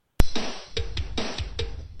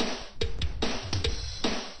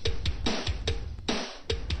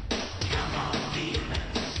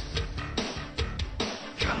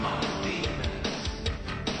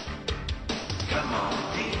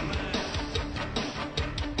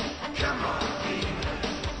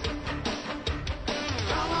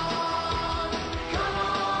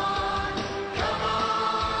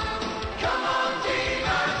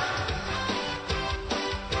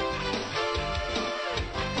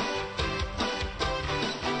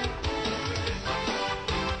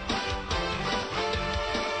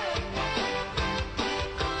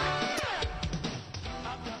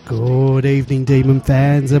Good evening, Demon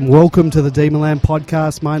fans, and welcome to the Demonland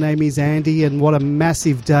podcast. My name is Andy, and what a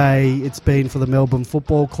massive day it's been for the Melbourne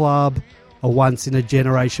Football Club. A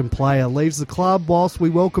once-in-a-generation player leaves the club whilst we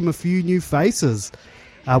welcome a few new faces.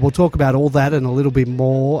 We'll talk about all that and a little bit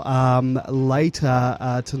more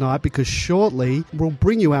later tonight, because shortly we'll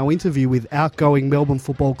bring you our interview with outgoing Melbourne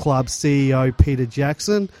Football Club CEO Peter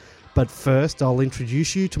Jackson. But first, I'll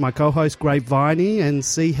introduce you to my co-host, Great Viney, and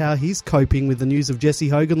see how he's coping with the news of Jesse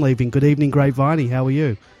Hogan leaving. Good evening, Great Viney. How are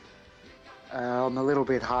you? I'm a little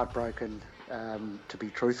bit heartbroken, to be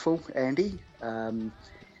truthful, Andy.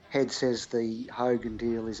 Head says the Hogan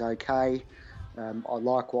deal is okay. I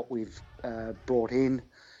like what we've brought in,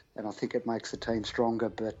 and I think it makes the team stronger.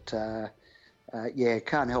 But,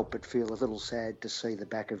 can't help but feel a little sad to see the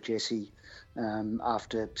back of Jesse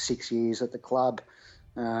after 6 years at the club.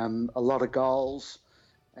 A lot of goals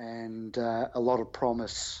and a lot of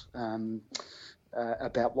promise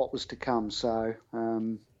about what was to come. So,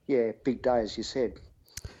 big day, as you said.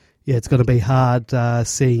 Yeah, it's going to be hard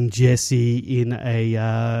seeing Jesse in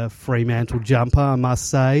a Fremantle jumper, I must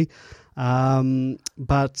say.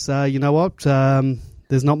 But you know what?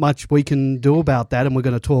 There's not much we can do about that, and we're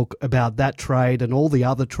going to talk about that trade and all the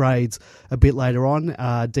other trades a bit later on.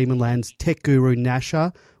 Demonland's tech guru,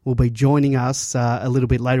 Nasha, will be joining us a little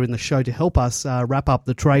bit later in the show to help us wrap up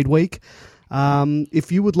the trade week.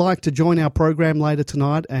 If you would like to join our program later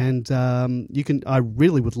tonight, and I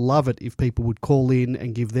really would love it if people would call in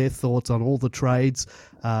and give their thoughts on all the trades.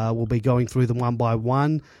 We'll be going through them one by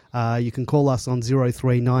one. You can call us on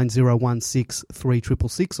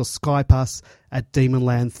 0390163666 or Skype us at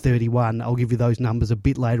Demonland31. I'll give you those numbers a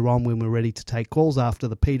bit later on when we're ready to take calls after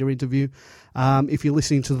the Peter interview. If you're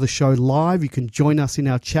listening to the show live, you can join us in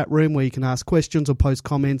our chat room where you can ask questions or post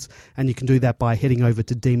comments, and you can do that by heading over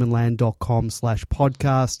to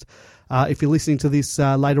demonland.com/podcast. If you're listening to this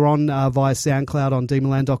later on via SoundCloud on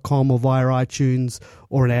demonland.com or via iTunes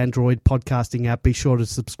or an Android podcasting app, be sure to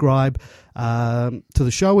subscribe to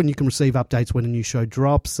the show, and you can receive updates when a new show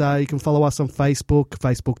drops. You can follow us on Facebook,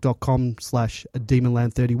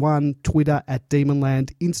 facebook.com/Demonland31, Twitter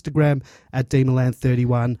 @Demonland, Instagram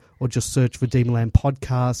 @Demonland31, or just search for Demonland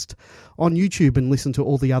Podcast on YouTube and listen to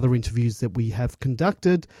all the other interviews that we have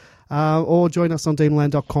conducted. Or join us on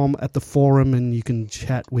demonland.com at the forum, and you can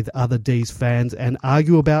chat with other D's fans and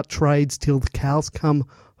argue about trades till the cows come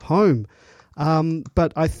home.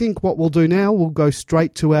 But I think what we'll do now, we'll go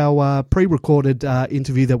straight to our pre-recorded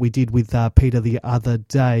interview that we did with Peter the other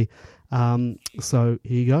day. So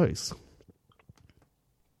here goes.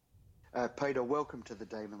 Peter, welcome to the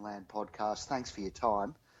Demonland podcast. Thanks for your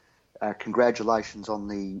time. Congratulations on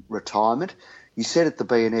the retirement. You said at the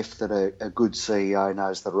BNF that a good CEO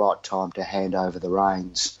knows the right time to hand over the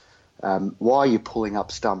reins. Why are you pulling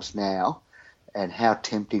up stumps now, and how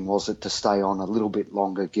tempting was it to stay on a little bit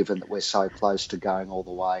longer given that we're so close to going all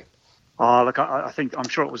the way? Oh, look, I'm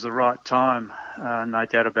sure it was the right time, no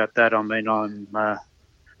doubt about that. I mean,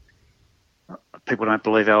 people don't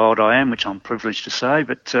believe how old I am, which I'm privileged to say,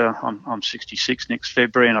 but I'm 66 next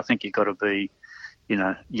February, and I think you've got to be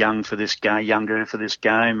younger for this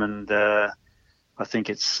game, and I think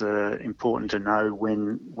it's important to know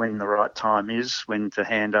when the right time is, when to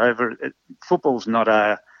hand over. Football's not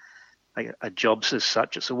a job as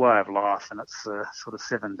such; it's a way of life, and it's sort of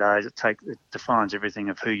 7 days. It defines everything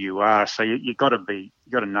of who you are. So you got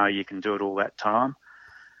to know you can do it all that time.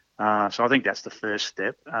 So I think that's the first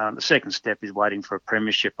step. The second step is waiting for a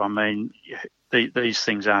premiership. I mean, these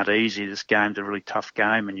things aren't easy. This game's a really tough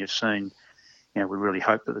game, and you've seen. We really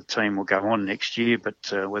hope that the team will go on next year, but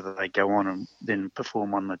whether they go on and then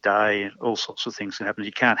perform on the day, all sorts of things can happen.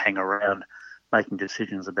 You can't hang around making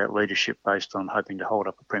decisions about leadership based on hoping to hold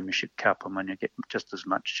up a premiership cup. I mean, you get just as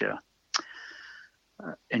much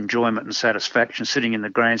enjoyment and satisfaction sitting in the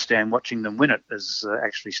grandstand watching them win it as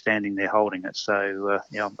actually standing there holding it. So,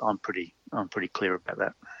 I'm pretty clear about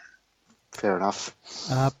that. Fair enough.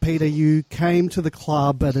 Peter, you came to the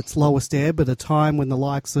club at its lowest ebb at a time when the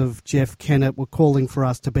likes of Jeff Kennett were calling for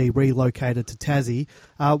us to be relocated to Tassie.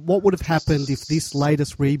 What would have happened if this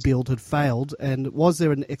latest rebuild had failed, and was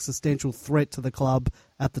there an existential threat to the club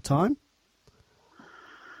at the time?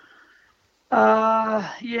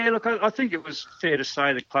 Look, I think it was fair to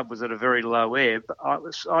say the club was at a very low ebb. I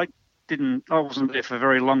wasn't there for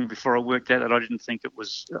very long before I worked out that I didn't think it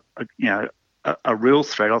was, a real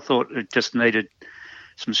threat. I thought it just needed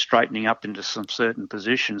some straightening up into some certain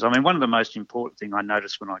positions. I mean, one of the most important thing I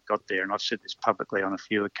noticed when I got there, and I've said this publicly on a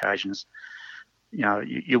few occasions,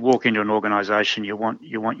 you walk into an organisation, you want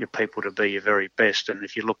your people to be your very best, and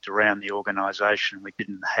if you looked around the organisation, we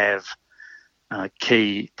didn't have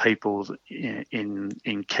key people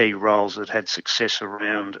in key roles that had success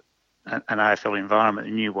around an AFL environment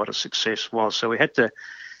and knew what a success was. So we had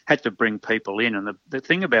to bring people in. And the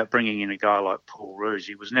thing about bringing in a guy like Paul Roos,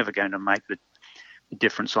 he was never going to make the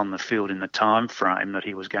difference on the field in the time frame that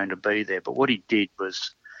he was going to be there. But what he did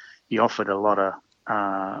was he offered a lot of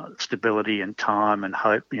stability and time and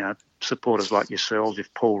hope. Supporters like yourselves,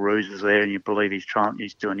 if Paul Roos is there and you believe he's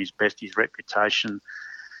doing his best, his reputation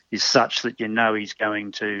is such that he's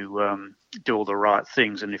going to do all the right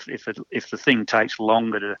things. And if the thing takes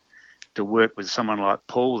longer to work with someone like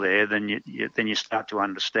Paul there, then you start to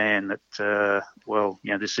understand that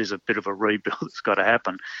this is a bit of a rebuild that's got to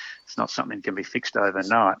happen. It's not something that can be fixed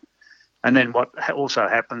overnight. And then what also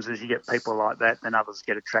happens is you get people like that, and others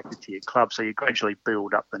get attracted to your club. So you gradually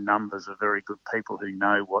build up the numbers of very good people who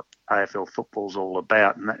know what AFL football's all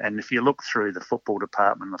about. And if you look through the football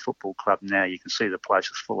department and the football club now, you can see the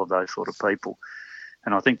place is full of those sort of people.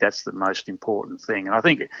 And I think that's the most important thing. And I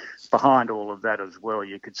think behind all of that as well,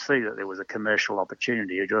 you could see that there was a commercial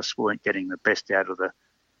opportunity. You just weren't getting the best out of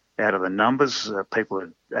the numbers. People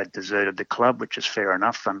had deserted the club, which is fair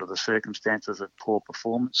enough under the circumstances of poor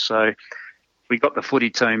performance. So we got the footy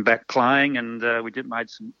team back playing, and we made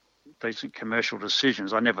some decent commercial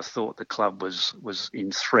decisions. I never thought the club was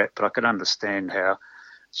in threat, but I could understand how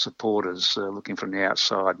supporters looking from the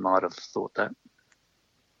outside might have thought that.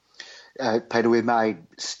 Peter, we made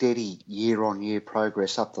steady year-on-year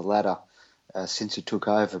progress up the ladder since you took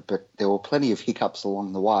over, but there were plenty of hiccups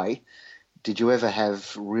along the way. Did you ever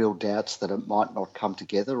have real doubts that it might not come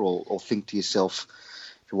together, or think to yourself,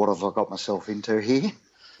 what have I got myself into here?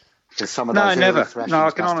 Some of those never. No,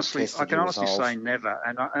 I can honestly say never.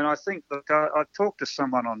 And I think, look, I talked to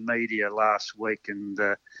someone on media last week, and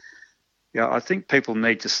I think people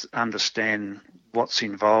need to understand what's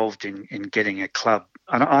involved in getting a club.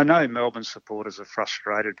 And I know Melbourne supporters are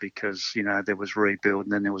frustrated because, there was rebuild,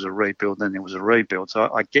 and then there was a rebuild, and then there was a rebuild.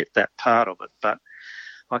 So I get that part of it, but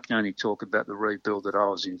I can only talk about the rebuild that I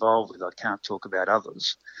was involved with. I can't talk about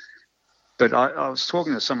others. But I was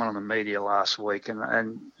talking to someone on the media last week, and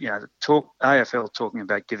AFL talking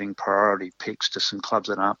about giving priority picks to some clubs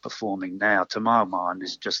that aren't performing now, to my mind,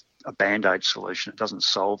 is just a band-aid solution. It doesn't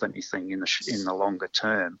solve anything in the longer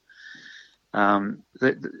term.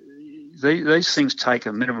 These things take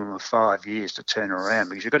a minimum of 5 years to turn around,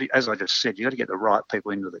 because you've got to, as I just said, you've got to get the right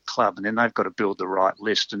people into the club, and then they've got to build the right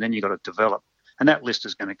list, and then you've got to develop. And that list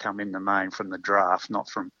is going to come in the main from the draft, not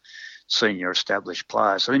from senior established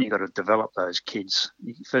players. So then you've got to develop those kids.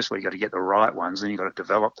 First of all, you've got to get the right ones, then you've got to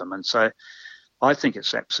develop them. And so I think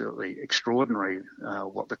it's absolutely extraordinary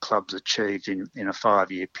what the club's achieved in a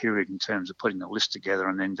 5-year period in terms of putting the list together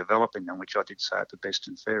and then developing them, which I did say at the best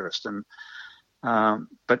and fairest. And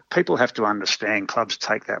but people have to understand clubs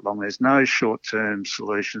take that long. There's no short-term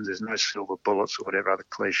solutions. There's no silver bullets or whatever other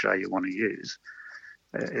cliche you want to use.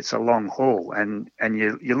 It's a long haul, and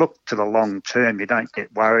you look to the long term. You don't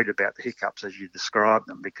get worried about the hiccups as you describe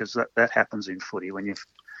them, because that happens in footy. When you've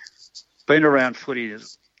been around footy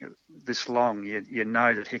this long, you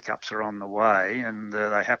know that hiccups are on the way, and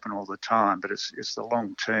they happen all the time. But it's the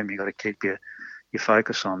long term you got to keep your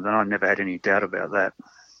focus on. And I never had any doubt about that.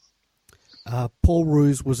 Paul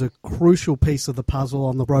Roos was a crucial piece of the puzzle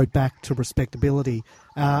on the road back to respectability.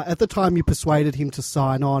 At the time you persuaded him to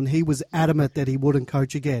sign on, he was adamant that he wouldn't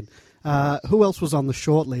coach again. Who else was on the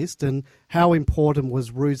shortlist, and how important was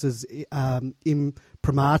Roos's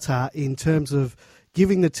imprimatur in terms of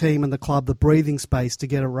giving the team and the club the breathing space to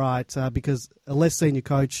get it right, because a less senior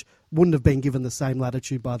coach wouldn't have been given the same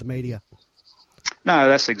latitude by the media? No,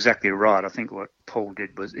 that's exactly right. I think what Paul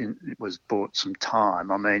did was bought some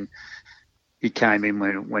time. I mean, he came in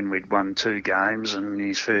when we'd won 2 games, and in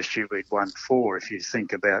his first year we'd won 4. If you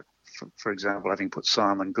think about, for example, having put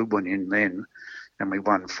Simon Goodwin in then, and we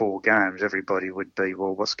won 4 games, everybody would be,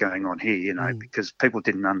 well, what's going on here? Because people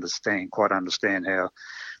didn't quite understand how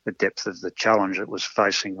the depth of the challenge it was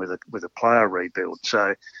facing with a player rebuild.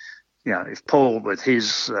 So, if Paul, with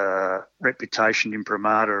his reputation,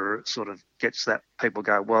 imprimatur, sort of gets that, people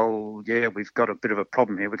go, well, yeah, we've got a bit of a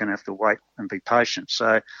problem here. We're going to have to wait and be patient.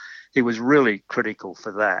 So he was really critical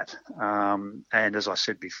for that. And as I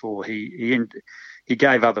said before, he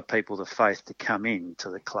gave other people the faith to come in to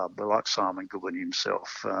the club, like Simon Goodwin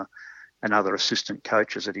himself, and other assistant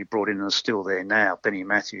coaches that he brought in and are still there now. Benny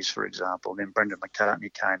Matthews, for example, and then Brendan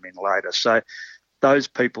McCartney came in later. So those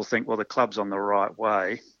people think, well, the club's on the right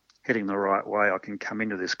way, heading the right way. I can come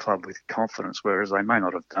into this club with confidence, whereas they may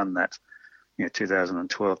not have done that,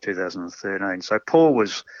 2012, 2013. So Paul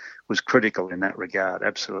was critical in that regard,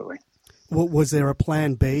 absolutely. Was there a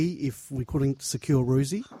plan B if we couldn't secure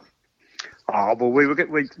Roosie? Oh, well,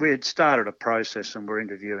 we had started a process and we're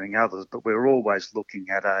interviewing others, but we were always looking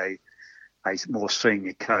at a more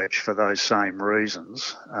senior coach for those same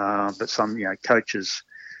reasons. But some senior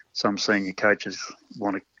coaches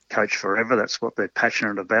want to coach forever. That's what they're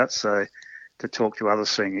passionate about. So to talk to other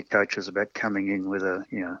senior coaches about coming in with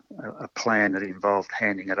a plan that involved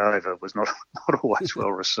handing it over was not always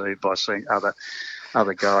well received by seeing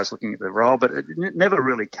other guys looking at the role. But it never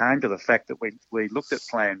really came to the fact that we looked at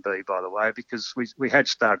Plan B, by the way, because we had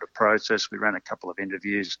started a process. We ran a couple of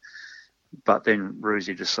interviews, but then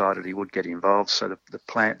Roosie decided he would get involved. So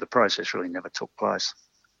the process really never took place.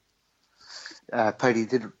 Petey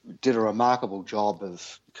did a remarkable job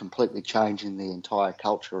of completely changing the entire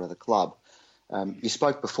culture of the club. You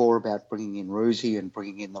spoke before about bringing in Roosie and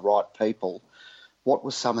bringing in the right people. What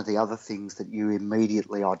were some of the other things that you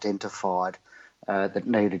immediately identified that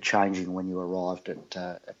needed changing when you arrived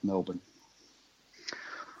at Melbourne?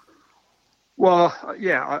 Well,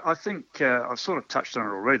 yeah, I think I've sort of touched on it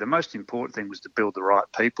already. The most important thing was to build the right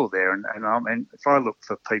people there, and if I look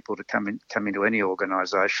for people to come into any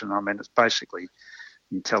organisation, it's basically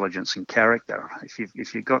intelligence and character.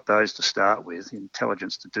 If you've got those to start with,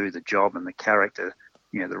 intelligence to do the job and the character,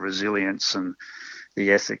 the resilience and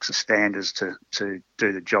the ethics, the standards to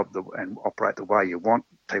do the job and operate the way you want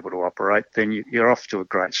people to operate, then you're off to a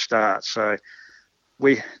great start. So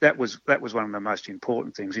that was one of the most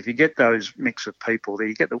important things. If you get those mix of people, there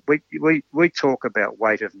you get we talk about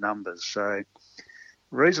weight of numbers. So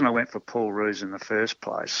the reason I went for Paul Roos in the first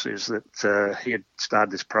place is that he had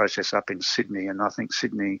started this process up in Sydney, and I think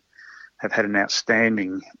Sydney have had an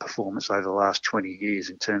outstanding performance over the last 20 years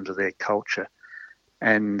in terms of their culture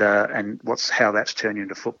and how that's turned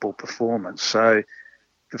into football performance. So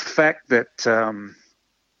the fact that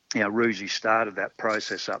Roosie started that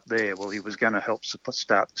process up there, well, he was going to help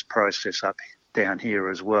start this process up down here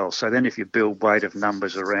as well. So then if you build weight of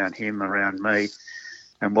numbers around him, around me,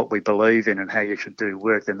 and what we believe in and how you should do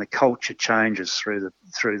work, then the culture changes through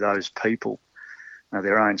those people,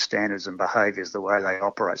 their own standards and behaviours, the way they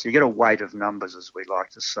operate. So you get a weight of numbers, as we like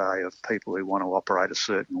to say, of people who want to operate a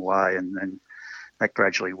certain way, and then that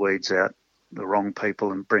gradually weeds out the wrong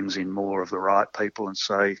people and brings in more of the right people. And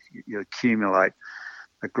so you accumulate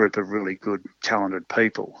a group of really good, talented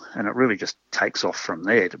people, and it really just takes off from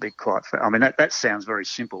there, to be quite fair. That sounds very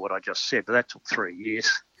simple, what I just said, but that took 3 years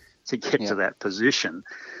to get to that position.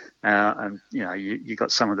 And you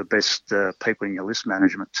got some of the best people in your list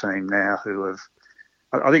management team now who have.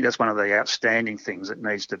 I think that's one of the outstanding things that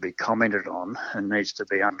needs to be commented on and needs to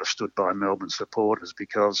be understood by Melbourne supporters,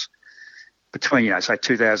 because between, say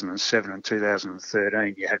 2007 and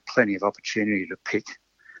 2013, you had plenty of opportunity to pick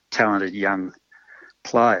talented young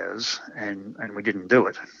players, and we didn't do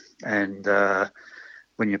it. And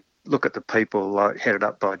when you look at the people headed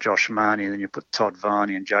up by Josh Marnie, and then you put Todd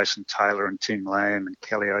Viney and Jason Taylor and Tim Lamb and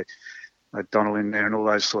Kelly O'Donnell in there, and all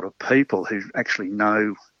those sort of people who actually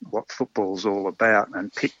know what football's all about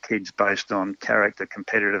and pick kids based on character,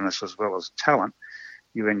 competitiveness as well as talent,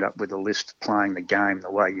 you end up with a list playing the game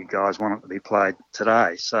the way you guys want it to be played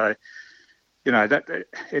today. So, that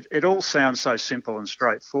it all sounds so simple and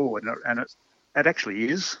straightforward, and it actually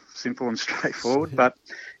is simple and straightforward, but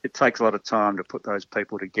it takes a lot of time to put those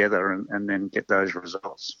people together and then get those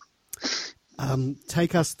results.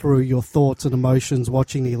 Take us through your thoughts and emotions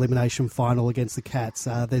watching the elimination final against the Cats.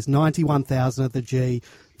 There's 91,000 at the G,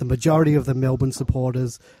 the majority of the Melbourne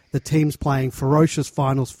supporters, the team's playing ferocious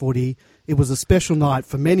finals footy. It was a special night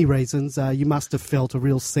for many reasons. You must have felt a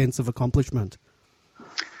real sense of accomplishment.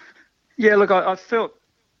 Yeah, look, I felt,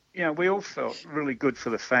 we all felt really good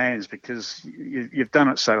for the fans, because you've done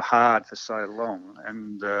it so hard for so long.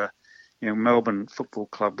 And, Melbourne Football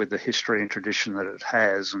Club, with the history and tradition that it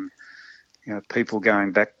has, and, people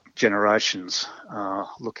going back generations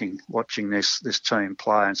watching this team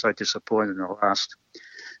play, and so disappointed in the last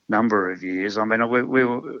number of years.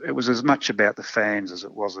 It was as much about the fans as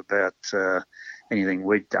it was about anything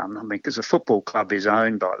we'd done. Because the football club is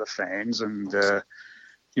owned by the fans, and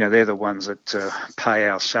they're the ones that pay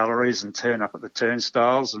our salaries and turn up at the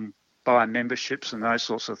turnstiles and buy memberships and those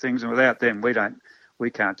sorts of things. And without them, we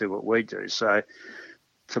can't do what we do. So,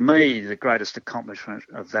 to me, the greatest accomplishment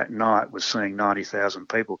of that night was seeing 90,000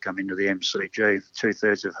 people come into the MCG,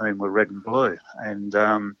 2/3 of whom were red and blue. And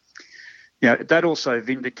that also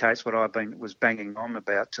vindicates what I was banging on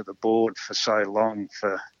about to the board for so long,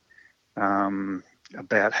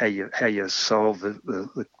 about how you solve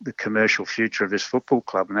the commercial future of this football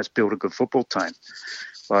club, and that's build a good football team.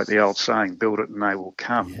 Like the old saying, build it and they will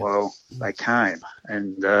come. Yeah. Well, they came,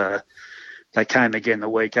 and they came again the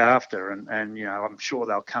week after, and I'm sure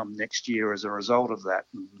they'll come next year as a result of that.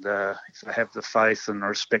 And if they have the faith and the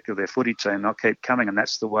respect of their footy team, they'll keep coming, and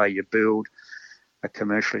that's the way you build a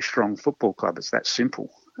commercially strong football club. It's that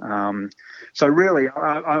simple. So really,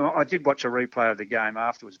 I did watch a replay of the game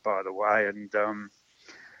afterwards, by the way, and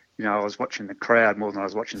I was watching the crowd more than I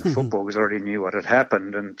was watching the football because I already knew what had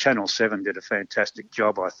happened. And Channel 7 did a fantastic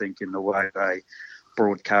job, I think, in the way they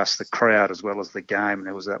broadcast the crowd as well as the game. And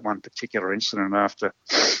there was that one particular incident after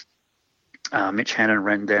Mitch Hannon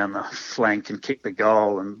ran down the flank and kicked the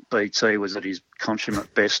goal, and BT was at his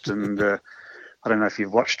consummate best. And I don't know if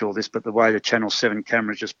you've watched all this, but the way the Channel 7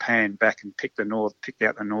 cameras just panned back and picked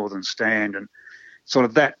out the northern stand, and sort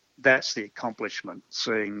of that's the accomplishment,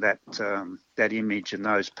 seeing that image and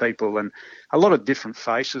those people, and a lot of different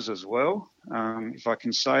faces as well, if I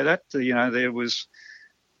can say that.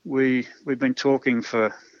 We've been talking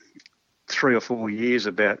for 3 or 4 years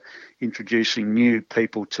about introducing new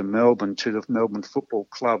people to Melbourne, to the Melbourne Football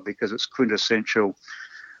Club, because it's quintessential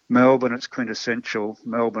Melbourne, it's quintessential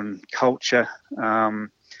Melbourne culture.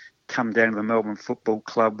 Come down to the Melbourne Football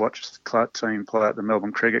Club, watch the club team play at the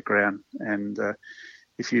Melbourne Cricket Ground, and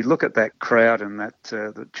if you look at that crowd and that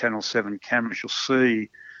the Channel 7 cameras, you'll see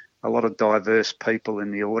a lot of diverse people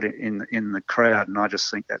in the audience, in the crowd, and I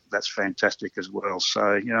just think that's fantastic as well.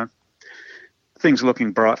 So things are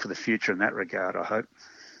looking bright for the future in that regard, I hope.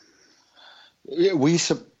 Yeah, we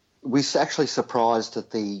actually surprised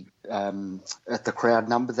at the crowd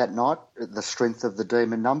number that night, the strength of the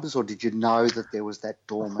Demon numbers, or did you know that there was that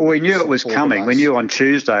dormant? Well, we knew it was coming. We knew on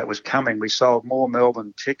Tuesday it was coming. We sold more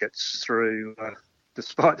Melbourne tickets through,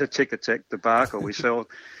 despite the Ticketek debacle. We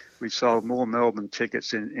sold more Melbourne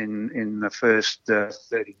tickets in the first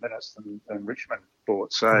 30 minutes than Richmond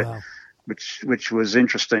bought. So, wow. which was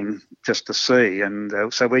interesting just to see,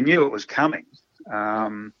 and so we knew it was coming.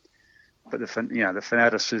 But the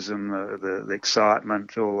fanaticism, the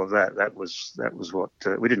excitement, all of that was what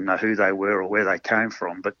we didn't know who they were or where they came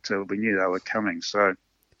from, but we knew they were coming. So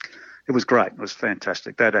it was great. It was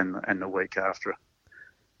fantastic. That and the week after.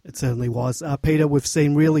 It certainly was. Peter, we've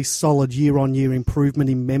seen really solid year-on-year improvement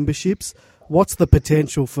in memberships. What's the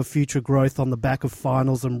potential for future growth on the back of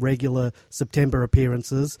finals and regular September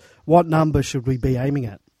appearances? What number should we be aiming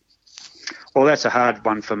at? Well, that's a hard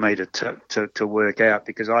one for me to work out,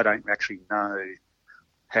 because I don't actually know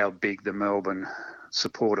how big the Melbourne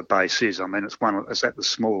supporter base is. I mean, it's at the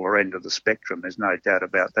smaller end of the spectrum. There's no doubt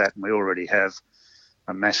about that, and we already have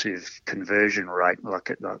a massive conversion rate. Like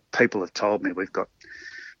people have told me, we've got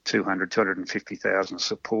 250,000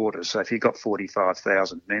 supporters. So if you've got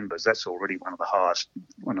 45,000 members, that's already one of the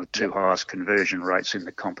two highest conversion rates in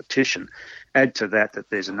the competition. Add to that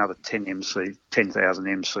there's another 10,000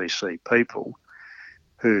 MCC people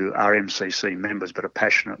who are MCC members but are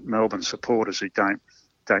passionate Melbourne supporters who don't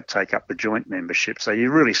take up the joint membership. So you're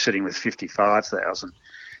really sitting with 55,000.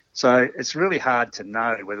 So it's really hard to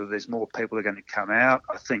know whether there's more people who are going to come out.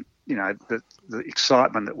 I think, the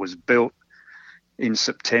excitement that was built in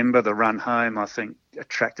September, the run home, I think,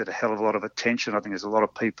 attracted a hell of a lot of attention. I think there's a lot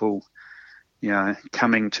of people,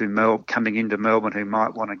 coming into Melbourne who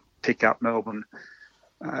might want to pick up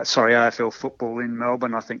AFL football in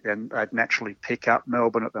Melbourne. I think they'd naturally pick up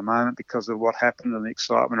Melbourne at the moment because of what happened and the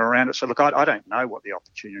excitement around it. So, look, I don't know what the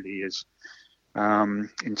opportunity is.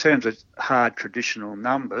 In terms of hard traditional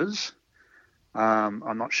numbers,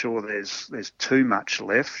 I'm not sure there's too much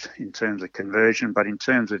left in terms of conversion, but in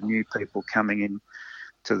terms of new people coming in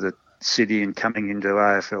to the city and coming into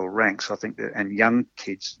AFL ranks, I think and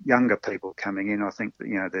younger people coming in, I think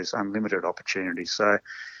that, there's unlimited opportunities. So,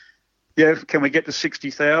 yeah, can we get to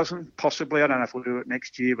 60,000? Possibly. I don't know if we'll do it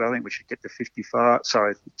next year, but I think we should get to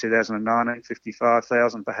 2019,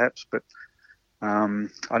 55,000 perhaps. But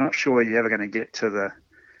I'm not sure you're ever going to get to the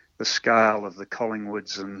scale of the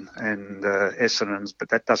Collingwoods and Essendons, but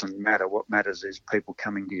that doesn't matter. What matters is people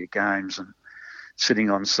coming to your games and sitting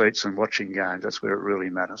on seats and watching games. That's where it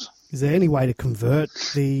really matters. Is there any way to convert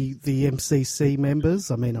the MCC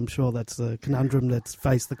members? I mean, I'm sure that's a conundrum that's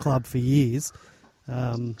faced the club for years.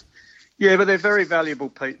 Yeah, but they're very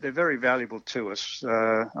valuable. They're very valuable to us.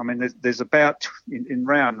 I mean, there's about, in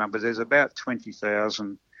round numbers, there's about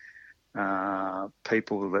 20,000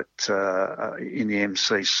 people that in the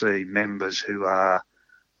MCC members who are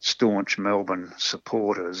staunch Melbourne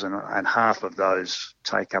supporters, and half of those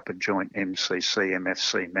take up a joint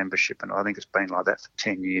MCC-MFC membership, and I think it's been like that for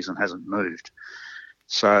 10 years and hasn't moved.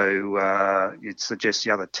 So it suggests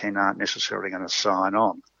the other 10 aren't necessarily going to sign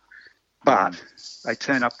on. But they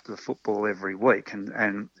turn up to the football every week,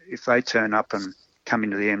 and if they turn up and come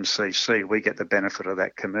into the MCC, we get the benefit of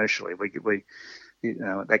that commercially.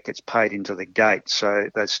 that gets paid into the gate. So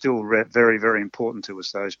they're still very, very important to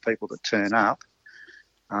us, those people that turn up,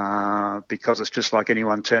 because it's just like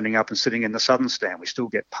anyone turning up and sitting in the Southern Stand. We still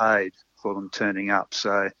get paid for them turning up.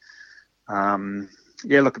 So, look,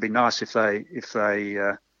 it'd be nice if they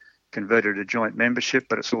converted to joint membership,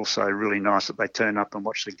 but it's also really nice that they turn up and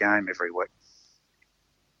watch the game every week.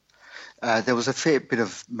 There was a fair bit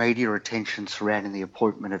of media attention surrounding the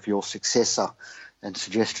appointment of your successor and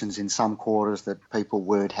suggestions in some quarters that people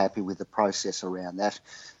weren't happy with the process around that.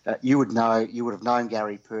 You would have known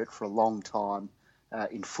Gary Pert for a long time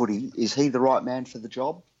in footy. Is he the right man for the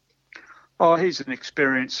job? Oh, he's an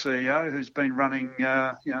experienced CEO who's been running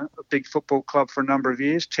a big football club for a number of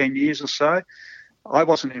years, 10 years or so. I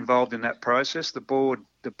wasn't involved in that process. The board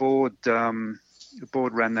ran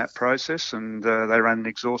that process, and they ran an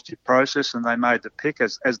exhaustive process, and they made the pick,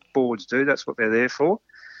 as boards do. That's what they're there for.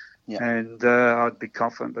 Yeah. And I'd be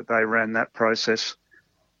confident that they ran that process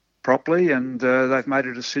properly, and they've made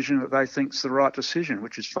a decision that they think's the right decision,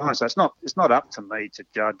 which is fine. So it's not up to me to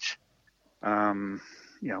judge,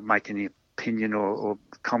 make any opinion or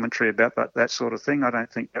commentary about that sort of thing. I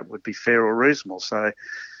don't think that would be fair or reasonable. So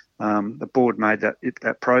the board made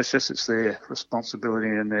that process. It's their responsibility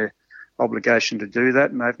and their obligation to do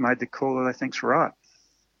that, and they've made the call that they think's right.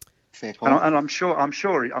 Fair point. And I'm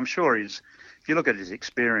sure he's. If you look at his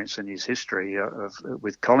experience and his history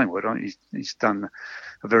with Collingwood, he's done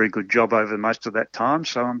a very good job over most of that time.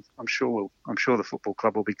 So I'm sure the football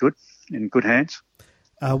club will be good, in good hands.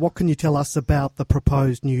 What can you tell us about the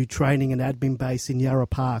proposed new training and admin base in Yarra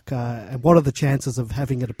Park, and what are the chances of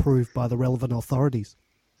having it approved by the relevant authorities?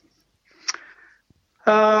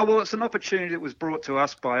 Well, it's an opportunity that was brought to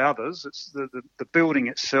us by others. It's the building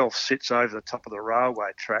itself sits over the top of the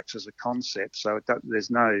railway tracks as a concept, so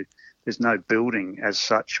there's no building as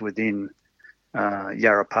such within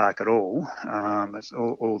Yarra Park at all.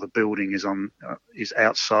 All the building is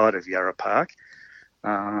outside of Yarra Park.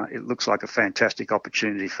 It looks like a fantastic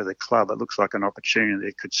opportunity for the club. It looks like an opportunity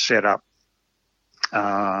that could set up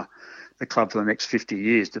the club for the next 50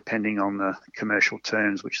 years, depending on the commercial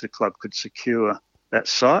terms which the club could secure that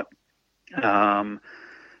site. And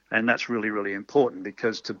that's really, really important,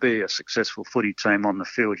 because to be a successful footy team on the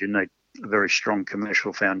field, you need a very strong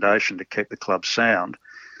commercial foundation to keep the club sound.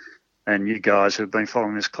 And you guys who've been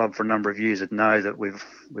following this club for a number of years would know that we've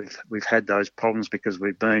had those problems, because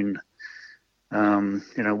we've been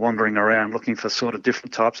wandering around looking for sort of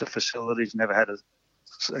different types of facilities, never had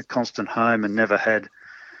a constant home, and never had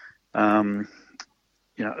a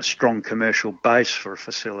strong commercial base for a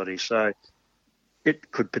facility. So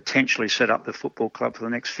it could potentially set up the football club for the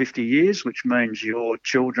next 50 years, which means your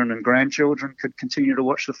children and grandchildren could continue to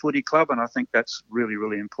watch the footy club, and I think that's really,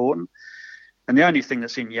 really important. And the only thing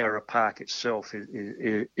that's in Yarra Park itself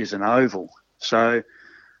is an oval. So,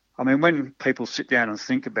 I mean, when people sit down and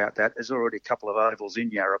think about that, there's already a couple of ovals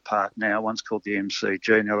in Yarra Park now. One's called the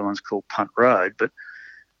MCG and the other one's called Punt Road. But,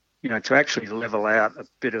 to actually level out a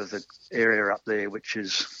bit of the area up there, which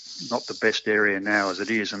is not the best area now as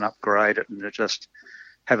it is, and upgrade it and to just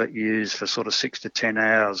have it used for sort of 6 to 10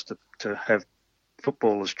 hours to have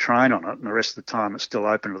footballers train on it, and the rest of the time it's still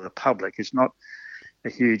open to the public, is not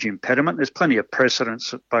a huge impediment. There's plenty of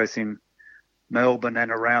precedents both in Melbourne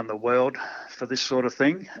and around the world for this sort of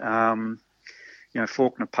thing.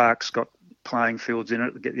 Faulkner Park's got playing fields in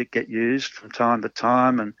it that get used from time to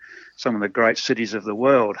time, and some of the great cities of the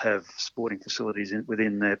world have sporting facilities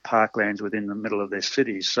within their parklands within the middle of their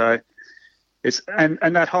cities. So it's and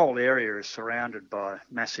that whole area is surrounded by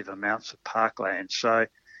massive amounts of parkland. So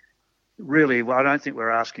really, I don't think we're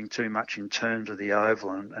asking too much in terms of the oval,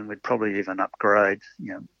 and we'd probably even upgrade.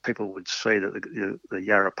 People would see that the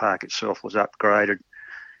Yarra Park itself was upgraded,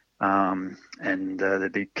 and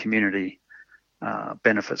there'd be community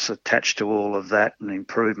benefits attached to all of that and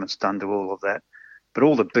improvements done to all of that. But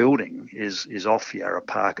all the building is off Yarra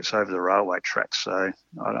Park. It's over the railway tracks. So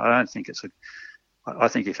I don't think I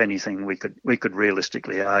think if anything, we could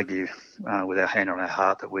realistically argue with our hand on our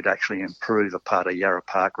heart that we'd actually improve a part of Yarra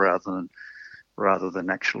Park rather than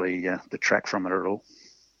actually detract from it at all.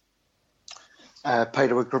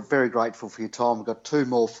 Peter, we're very grateful for your time. We've got two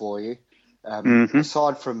more for you.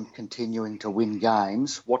 Aside from continuing to win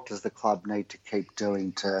games, what does the club need to keep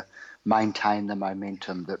doing to maintain the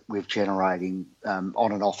momentum that we're generating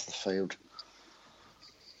on and off the field?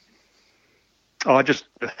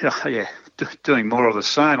 Doing more of the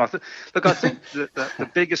same. I think that the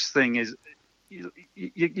biggest thing is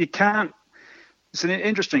you can't. It's an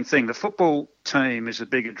interesting thing. The football team is the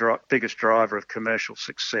biggest driver of commercial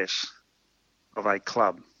success of a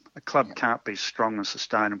club. A club can't be strong and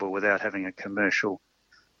sustainable without having a commercial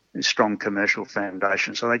strong commercial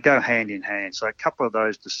foundation. So they go hand in hand. So a couple of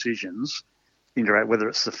those decisions interact, whether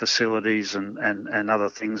it's the facilities and other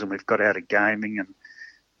things, and we've got out of gaming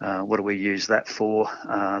and what do we use that for,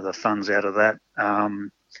 the funds out of that.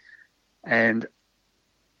 And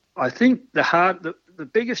I think the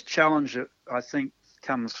biggest challenge that I think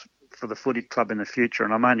comes for the footy club in the future,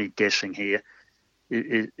 and I'm only guessing here,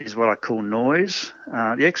 is what I call noise.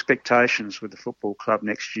 The expectations with the football club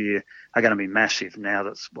next year are going to be massive now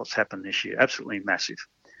that's what's happened this year, absolutely massive.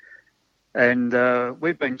 And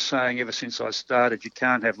we've been saying ever since I started, you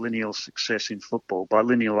can't have linear success in football. By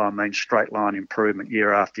linear, I mean straight line improvement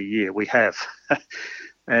year after year. We have.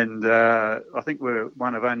 And I think we're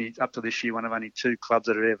up to this year, one of only 2 clubs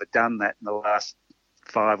that have ever done that in the last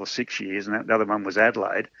 5 or 6 years, and the other one was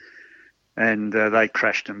Adelaide. And they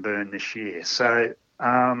crashed and burned this year. So,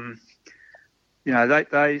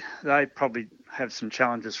 they probably have some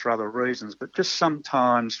challenges for other reasons, but just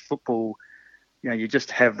sometimes football, you just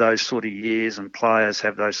have those sort of years, and players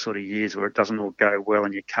have those sort of years where it doesn't all go well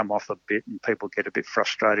and you come off a bit and people get a bit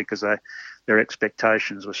frustrated because their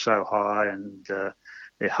expectations were so high and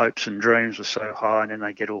their hopes and dreams were so high, and then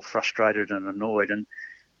they get all frustrated and annoyed. And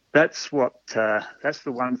that's the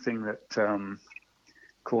one thing that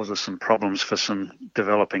causes some problems for some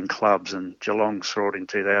developing clubs, and Geelong saw it in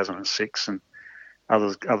 2006, and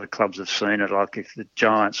other clubs have seen it. Like if the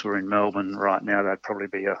Giants were in Melbourne right now, they'd probably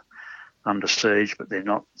be under siege, but they're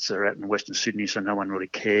not. So they're out in Western Sydney, so no one really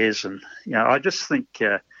cares. And I just think,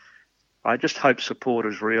 I just hope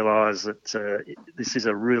supporters realise that this is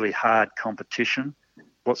a really hard competition.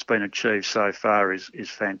 What's been achieved so far is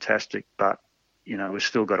fantastic, but we've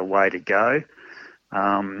still got a way to go.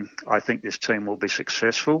 I think this team will be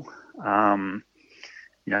successful.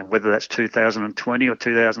 Whether that's 2020 or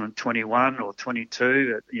 2021 or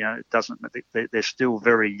 22, it doesn't. They're still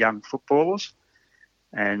very young footballers.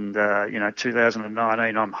 And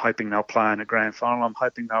 2019, I'm hoping they'll play in a grand final. I'm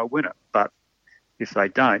hoping they'll win it. But if they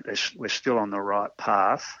don't, we're still on the right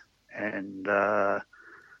path. And I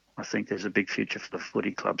think there's a big future for the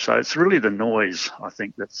footy club. So it's really the noise, I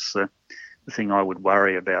think, that's the thing I would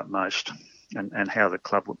worry about most. And how the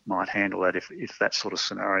club might handle that if that sort of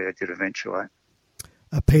scenario did eventuate.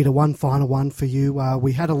 Peter, one final one for you.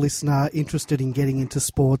 We had a listener interested in getting into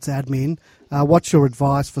sports admin. What's your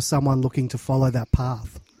advice for someone looking to follow that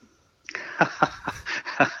path?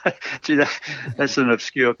 Gee, that's an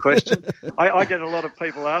obscure question. I get a lot of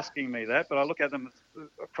people asking me that, but I look at them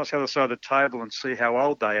across the other side of the table and see how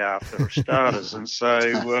old they are for starters. And so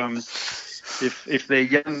if they're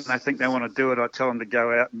young and they think they want to do it, I tell them to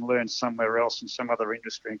go out and learn somewhere else in some other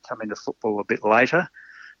industry and come into football a bit later.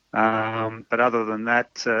 But other than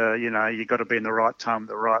that, you've got to be in the right time at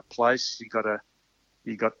the right place. You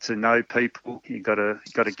got to know people. You got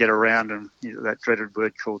to get around, and that dreaded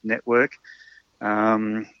word called network.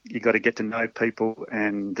 You got to get to know people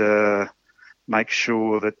and make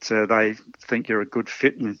sure that they think you're a good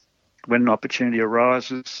fit. And when an opportunity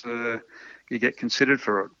arises, you get considered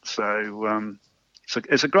for it. So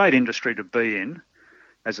it's a great industry to be in,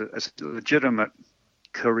 as a legitimate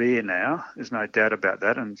career now. There's no doubt about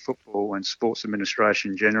that, and football and sports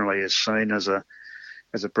administration generally is seen as a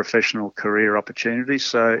professional career opportunity.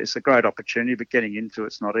 So it's a great opportunity, but getting into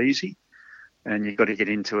it's not easy, and you've got to get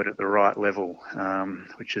into it at the right level,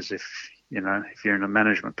 which is if you're in a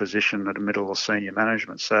management position at a middle or senior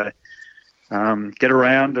management. So get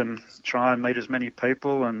around and try and meet as many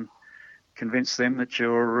people and convince them that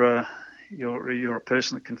you're a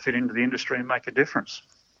person that can fit into the industry and make a difference.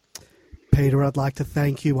 Peter, I'd like to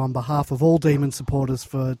thank you on behalf of all Demon supporters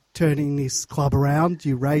for turning this club around.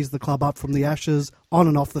 You raised the club up from the ashes on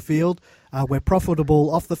and off the field. We're profitable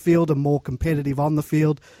off the field and more competitive on the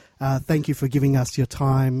field. Thank you for giving us your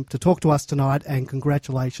time to talk to us tonight, and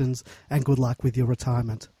congratulations and good luck with your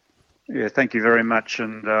retirement. Yeah, thank you very much,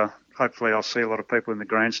 and hopefully I'll see a lot of people in the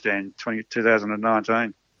grandstand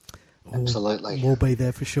 2019. Absolutely. We'll be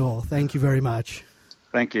there for sure. Thank you very much.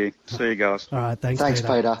 Thank you. See you guys. All right, thanks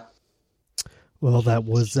Peter. Well, that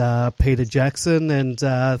was Peter Jackson, and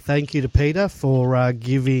thank you to Peter for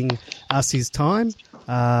giving us his time.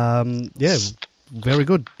 Very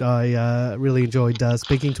good. I really enjoyed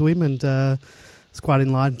speaking to him, and it's quite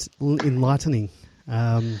enlightening.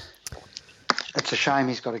 It's a shame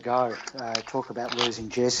he's got to go. Talk about losing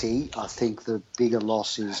Jesse. I think the bigger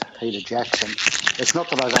loss is Peter Jackson. It's not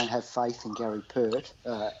that I don't have faith in Gary Pert.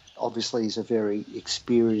 Obviously, he's a very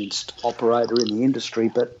experienced operator in the industry,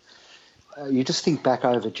 but you just think back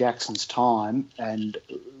over Jackson's time, and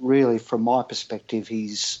really, from my perspective,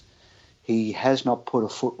 he has not put a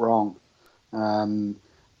foot wrong.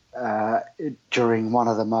 during one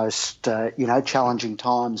of the most challenging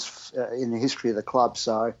times in the history of the club.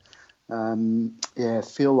 So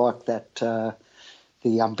feel like that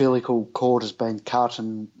the umbilical cord has been cut,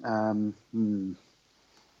 and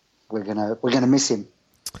we're gonna miss him.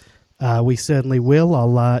 We certainly will.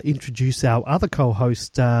 I'll introduce our other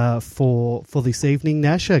co-host for this evening,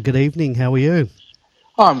 Nasha. Good evening. How are you?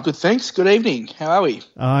 Oh, I'm good, thanks. Good evening. How are we?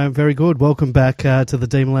 I'm very good. Welcome back to the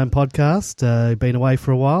Demonland podcast. Been away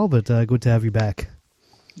for a while, but good to have you back.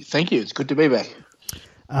 Thank you. It's good to be back.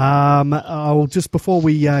 I'll just before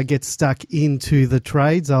we get stuck into the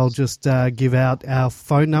trades, I'll just give out our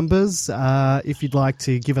phone numbers. If you'd like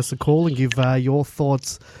to give us a call and give your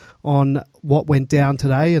thoughts on what went down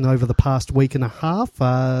today and over the past week and a half,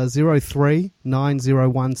 03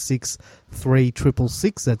 9016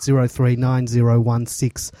 3666. That's 03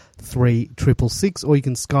 9016 3666, or you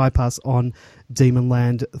can Skype us on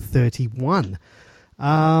Demonland 31.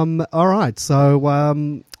 All right, so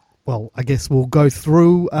well, I guess we'll go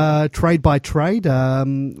through trade by trade.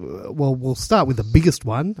 Well, we'll start with the biggest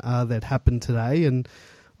one that happened today, and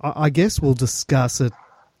I guess we'll discuss it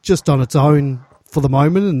just on its own for the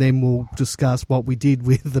moment, and then we'll discuss what we did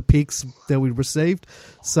with the picks that we received.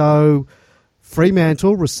 So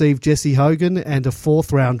Fremantle received Jesse Hogan and a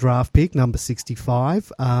 4th round draft pick, number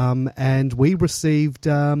 65, and we received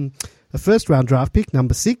a 1st round draft pick,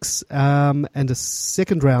 number 6, and a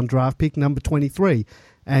 2nd round draft pick, number 23.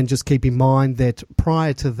 And just keep in mind that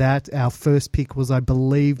prior to that, our first pick was, I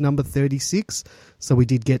believe, number 36. So we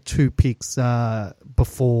did get 2 picks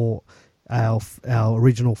before our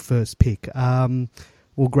original first pick. Well,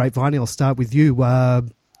 Grapevine, I'll start with you.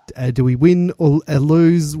 Do we win or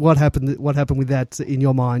lose? What happened with that in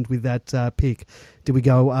your mind with that pick? Did we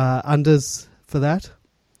go unders for that?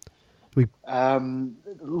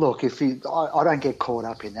 Look, I don't get caught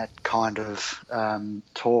up in that kind of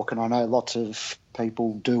talk, and I know lots of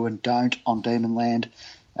people do and don't on Demonland.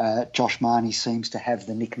 Josh Marnie seems to have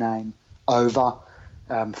the nickname Over.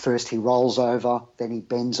 First he rolls over, then he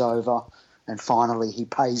bends over, and finally he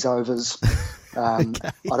pays overs. Okay.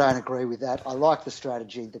 I don't agree with that. I like the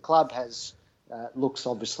strategy. The club has looks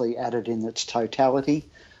obviously at it in its totality.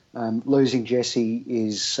 Losing Jesse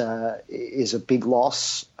is a big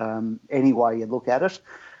loss any way you look at it.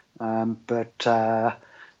 But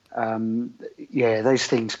these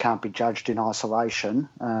things can't be judged in isolation.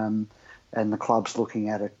 And the club's looking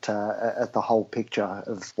at it at the whole picture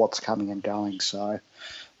of what's coming and going. So,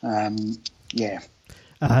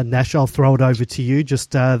 Nash, I'll throw it over to you.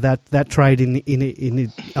 Just that trade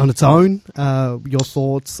in on its own. Your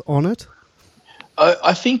thoughts on it?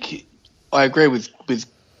 I think I agree with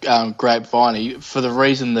Grapevine for the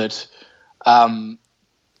reason that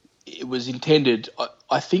it was intended.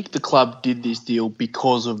 I think the club did this deal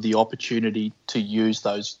because of the opportunity to use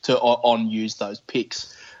those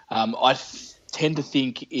picks. I tend to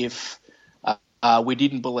think if we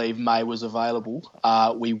didn't believe May was available,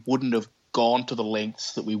 we wouldn't have gone to the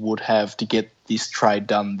lengths that we would have to get this trade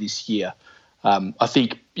done this year. I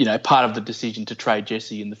think, part of the decision to trade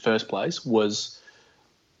Jesse in the first place was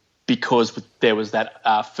because there was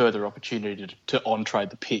that further opportunity to on-trade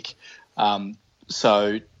the pick.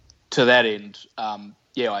 So to that end, I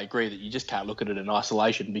agree that you just can't look at it in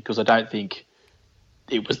isolation, because I don't think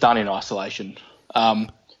it was done in isolation.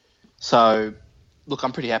 So, look,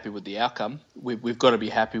 I'm pretty happy with the outcome. We've got to be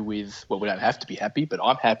happy with, well, we don't have to be happy, but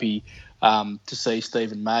I'm happy to see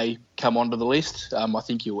Stephen May come onto the list. I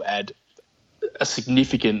think he'll add a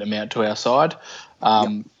significant amount to our side.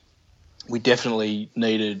 Yep. We definitely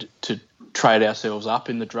needed to trade ourselves up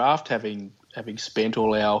in the draft, having spent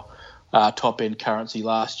all our top-end currency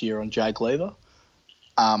last year on Jake Lever.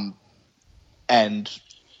 And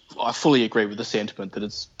I fully agree with the sentiment that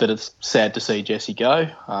it's sad to see Jesse go.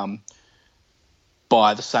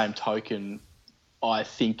 By the same token, I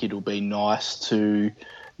think it'll be nice to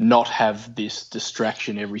not have this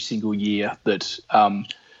distraction every single year that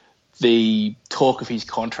the talk of his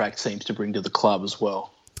contract seems to bring to the club as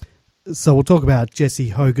well. So we'll talk about Jesse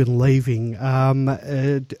Hogan leaving.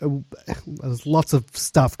 There's lots of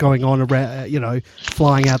stuff going on around,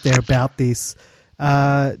 flying out there about this.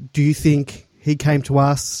 Do you think he came to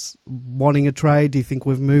us wanting a trade? Do you think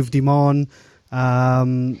we've moved him on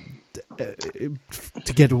to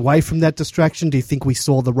get away from that distraction? Do you think we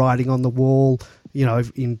saw the writing on the wall,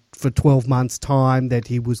 for 12 months' time that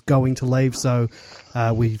he was going to leave? So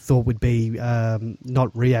we thought we'd be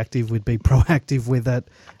not reactive, we'd be proactive with it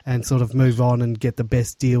and sort of move on and get the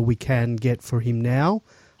best deal we can get for him now.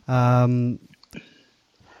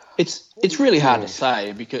 It's really hard to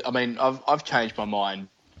say, because I've changed my mind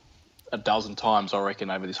a dozen times, I reckon,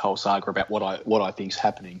 over this whole saga about what I think's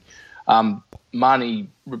happening. Marnie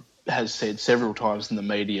has said several times in the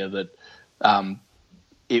media that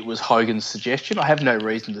it was Hogan's suggestion. I have no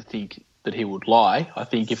reason to think that he would lie. I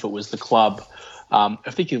think if it was the club,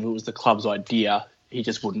 club's idea, he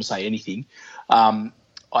just wouldn't say anything.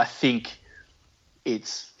 I think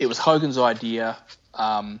it was Hogan's idea,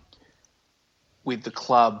 with the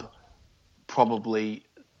club probably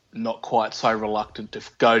not quite so reluctant to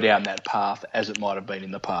go down that path as it might have been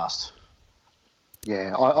in the past.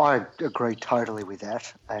 Yeah, I agree totally with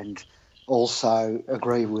that, and also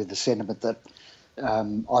agree with the sentiment that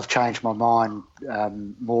I've changed my mind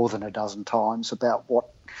more than a dozen times about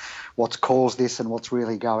what's caused this and what's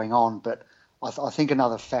really going on. But I think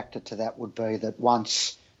another factor to that would be that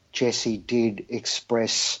once Jesse did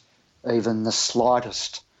express even the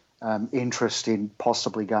slightest interest in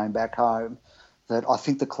possibly going back home, that I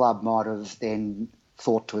think the club might have then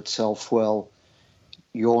thought to itself, well,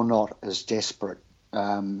 you're not as desperate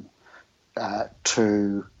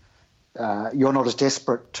you're not as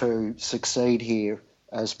desperate to succeed here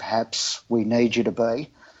as perhaps we need you to be,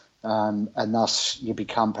 and thus you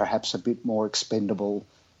become perhaps a bit more expendable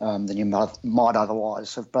than you might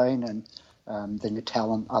otherwise have been, and than your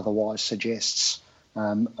talent otherwise suggests.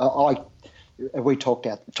 We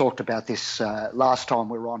talked about this last time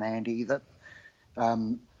we were on, Andy, that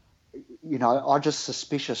I'm just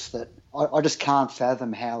suspicious that I just can't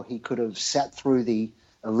fathom how he could have sat through the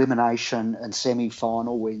elimination and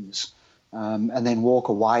semi-final wins and then walk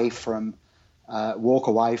away from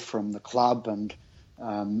the club and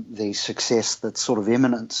the success that's sort of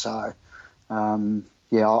imminent. So, I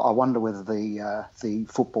wonder whether the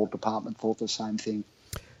football department thought the same thing.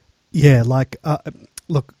 Yeah, look,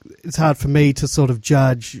 it's hard for me to sort of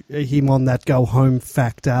judge him on that go-home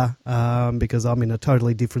factor because I'm in a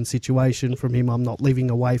totally different situation from him. I'm not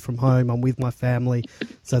living away from home. I'm with my family.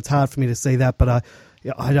 So it's hard for me to see that. But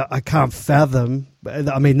I can't fathom.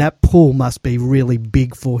 I mean, that pull must be really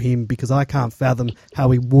big for him because I can't fathom how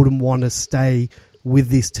he wouldn't want to stay with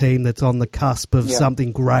this team that's on the cusp of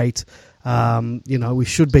something great. We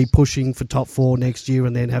should be pushing for top four next year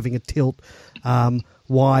and then having a tilt.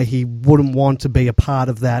 Why he wouldn't want to be a part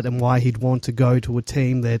of that and why he'd want to go to a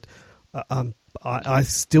team that I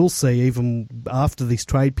still see even after this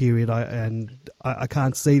trade period, I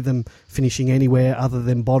can't see them finishing anywhere other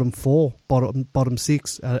than bottom four, bottom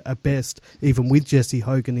six at best, even with Jesse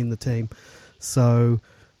Hogan in the team. So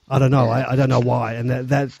I don't know. I don't know why, and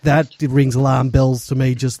that rings alarm bells to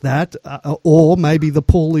me. Just that, or maybe the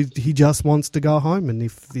pull is he just wants to go home, and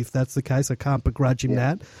if that's the case, I can't begrudge him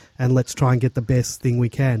that. And let's try and get the best thing we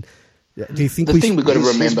can. Do you think the thing we've got to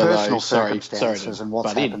remember though? Sorry, and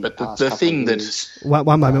what's happened, but the thing that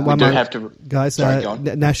one moment, have to guys.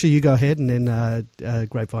 Nasha, you go ahead, and then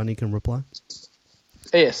Grapevine can reply.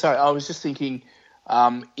 Yeah, sorry. I was just thinking,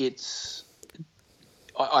 I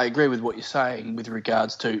agree with what you're saying with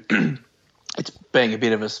regards to it's being a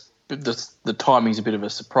bit of the timing's a bit of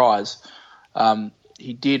a surprise.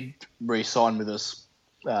 He did re-sign with us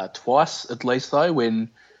twice at least though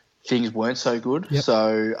when things weren't so good. Yep.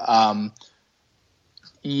 So I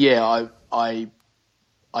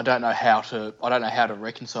don't know how to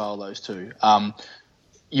reconcile those two.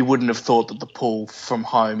 You wouldn't have thought that the pull from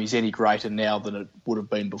home is any greater now than it would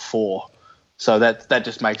have been before. So that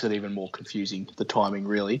just makes it even more confusing, the timing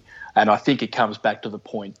really. And I think it comes back to the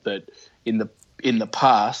point that in the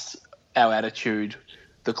past, our attitude,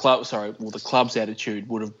 the club's attitude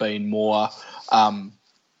would have been more,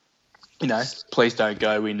 please don't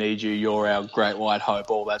go, we need you, you're our great white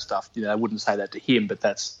hope, all that stuff. I wouldn't say that to him, but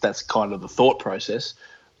that's kind of the thought process.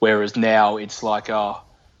 Whereas now it's like, it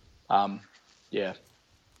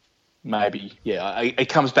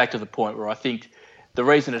comes back to the point where I think the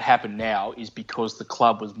reason it happened now is because the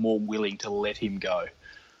club was more willing to let him go.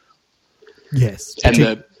 Yes.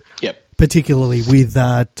 And particularly with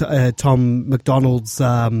Tom McDonald's,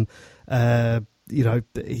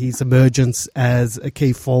 his emergence as a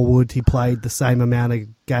key forward. He played the same amount of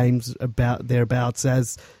games thereabouts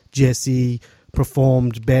as Jesse,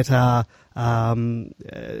 performed better. Sam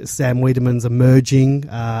Wiedemann's emerging.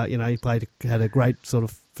 He had a great sort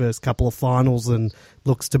of first couple of finals and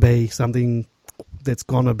looks to be something that's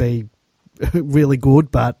going to be really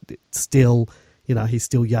good, but still, he's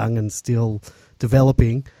still young and still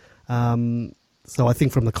developing. So I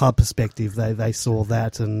think from the club perspective, they saw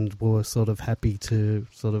that and were sort of happy to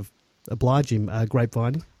sort of oblige him.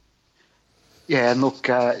 Grapevine. Yeah, and look,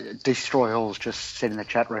 Destroy All's just said in the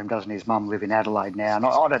chat room, doesn't his mum live in Adelaide now? And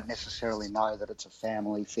I don't necessarily know that it's a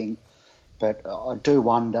family thing, but I do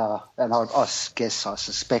wonder, and I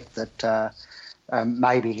suspect that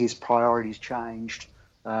maybe his priorities changed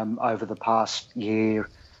over the past year,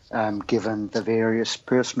 given the various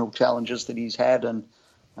personal challenges that he's had, and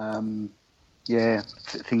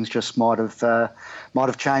things just might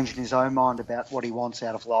have changed in his own mind about what he wants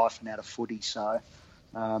out of life and out of footy. So,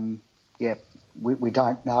 we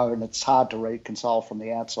don't know, and it's hard to reconcile from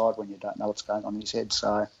the outside when you don't know what's going on in his head.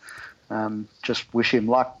 So, just wish him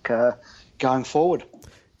luck going forward.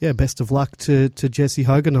 Yeah, best of luck to Jesse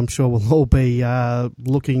Hogan. I'm sure we'll all be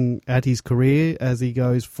looking at his career as he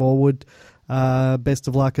goes forward. Best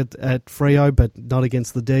of luck at Freo, but not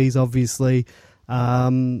against the D's, obviously.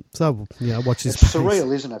 So, watch his space. It's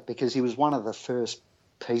surreal, isn't it? Because he was one of the first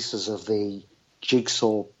pieces of the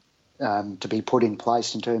jigsaw to be put in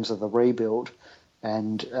place in terms of the rebuild.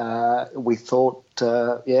 And we thought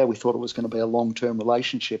it was going to be a long-term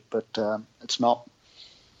relationship, but it's not.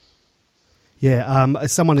 Yeah,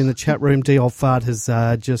 someone in the chat room, D. Fard, has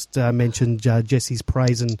just mentioned Jesse's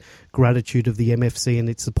praise and gratitude of the MFC and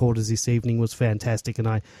its supporters this evening was fantastic, and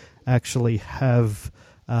I actually have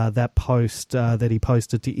that post that he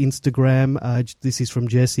posted to Instagram. This is from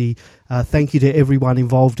Jesse. Thank you to everyone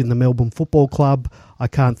involved in the Melbourne Football Club. I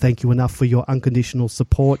can't thank you enough for your unconditional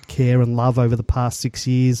support, care and love over the past 6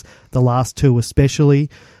 years, the last 2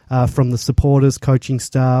 especially. From the supporters, coaching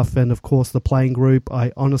staff, and of course the playing group.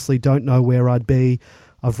 I honestly don't know where I'd be.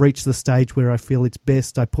 I've reached the stage where I feel it's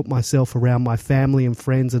best I put myself around my family and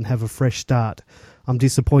friends and have a fresh start. I'm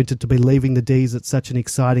disappointed to be leaving the D's at such an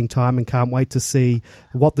exciting time and can't wait to see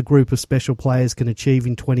what the group of special players can achieve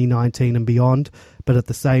in 2019 and beyond. But at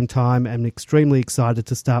the same time, I'm extremely excited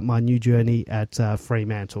to start my new journey at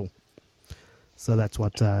Fremantle. So that's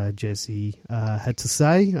what Jesse had to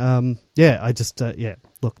say.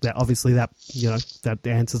 Look, that obviously that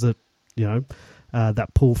answers it.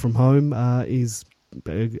 That pull from home is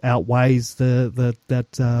outweighs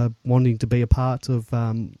that wanting to be a part of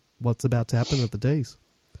what's about to happen at the D's.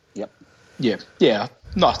 Yep. Yeah.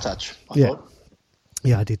 Nice touch. I thought.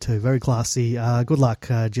 Yeah, I did too. Very classy. Good luck,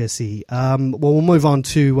 Jesse. We'll move on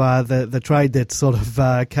to the trade that sort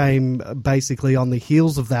of came basically on the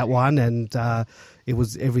heels of that one, and it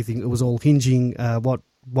was everything. It was all hinging. What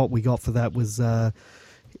we got for that was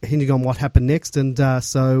hinging on what happened next, and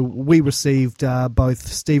so we received both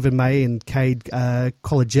Stephen May and Cade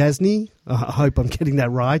Kolodjasny. I hope I'm getting that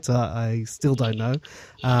right. I still don't know.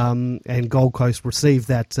 And Gold Coast received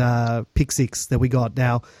that pick 6 that we got.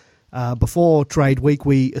 Now, before trade week,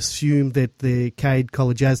 we assumed that the Cade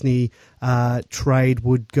Kolodjasny trade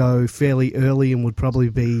would go fairly early and would probably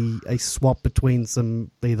be a swap between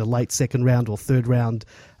some either late second round or third round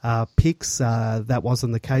picks. That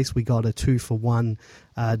wasn't the case. We got a 2-for-1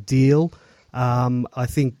 deal. I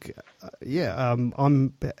think,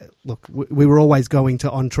 look, we were always going to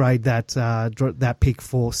on trade that pick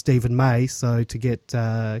for Stephen May, so to get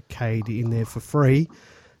Cade in there for free,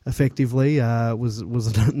 effectively, was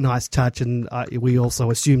a nice touch, and we also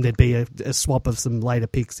assumed there'd be a swap of some later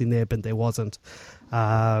picks in there, but there wasn't.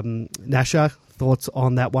 Nasha, thoughts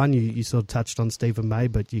on that one? You sort of touched on Stephen May,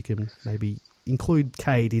 but you can maybe include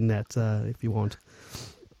Cade in that if you want.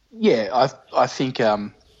 Yeah, I think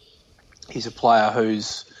he's a player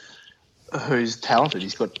who's talented.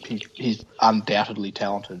 He's undoubtedly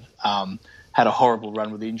talented. Had a horrible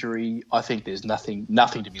run with injury. I think there's nothing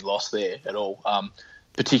to be lost there at all.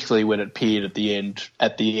 Particularly when it appeared at the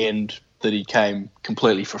end that he came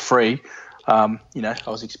completely for free. I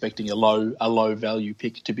was expecting a low value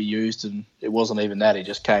pick to be used, and it wasn't even that. He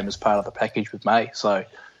just came as part of the package with May. So,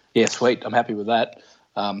 yeah, sweet. I'm happy with that.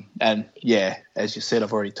 And yeah, as you said,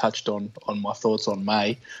 I've already touched on my thoughts on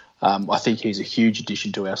May. I think he's a huge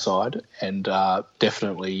addition to our side, and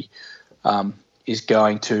definitely is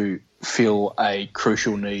going to fill a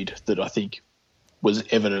crucial need that I think was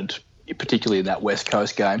evident, particularly in that West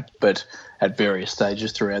Coast game, but at various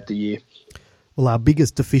stages throughout the year. Well, our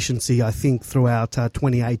biggest deficiency, I think, throughout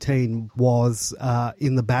 2018 was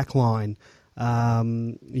in the back line.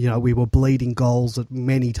 We were bleeding goals at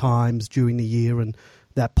many times during the year, and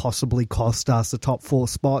that possibly cost us a top 4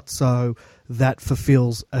 spot. So that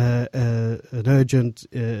fulfills an urgent,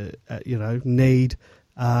 need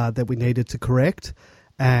that we needed to correct.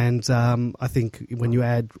 And I think when you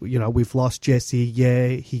add, we've lost Jesse. Yeah,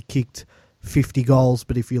 he kicked 50 goals,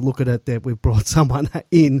 but if you look at it, that we've brought someone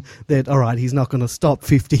in that, all right, he's not going to stop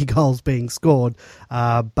 50 goals being scored,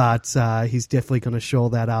 but he's definitely going to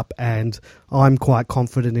shore that up. And I'm quite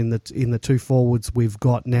confident in the 2 forwards we've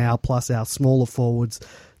got now, plus our smaller forwards,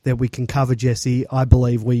 that we can cover Jesse. I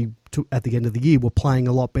believe at the end of the year, we're playing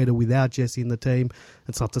a lot better without Jesse in the team.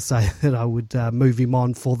 It's not to say that I would move him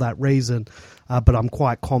on for that reason, but I'm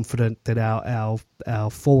quite confident that our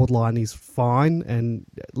forward line is fine. And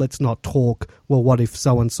let's not talk, well, what if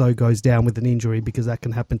so-and-so goes down with an injury, because that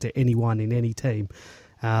can happen to anyone in any team.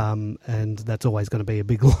 And that's always going to be a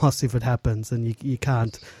big loss if it happens, and you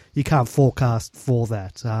can't forecast for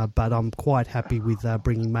that. But I'm quite happy with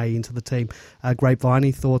bringing May into the team.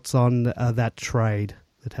 Grapevine, thoughts on that trade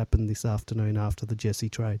that happened this afternoon after the Jesse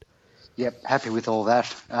trade? Yep, happy with all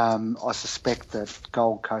that. I suspect that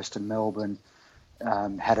Gold Coast and Melbourne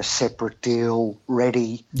had a separate deal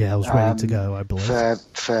ready. Yeah, it was ready to go, I believe.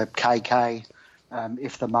 For KK,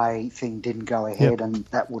 if the May thing didn't go ahead, and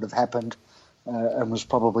that would have happened. And was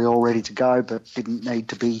probably all ready to go, but didn't need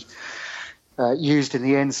to be used in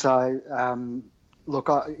the end. So,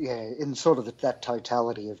 in sort of that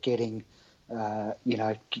totality of getting,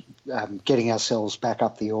 getting ourselves back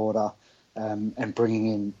up the order and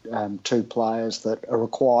bringing in 2 players that are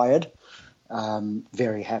required,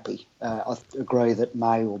 very happy. I agree that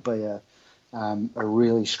May will be a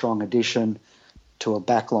really strong addition to a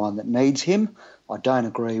backline that needs him. I don't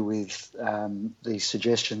agree with the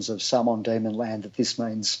suggestions of some on Demonland that this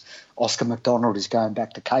means Oscar McDonald is going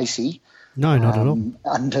back to Casey. No, not at all.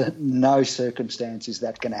 Under no circumstance is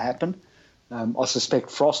that going to happen. I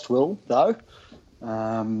suspect Frost will, though.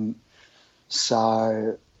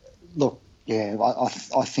 So, look, yeah,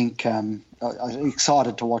 I think I'm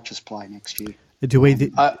excited to watch us play next year. Do we...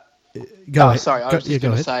 go ahead. Sorry, I was just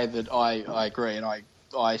going to say that I agree, and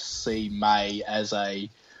I see May as a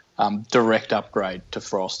direct upgrade to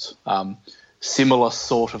Frost. Similar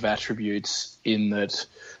sort of attributes in that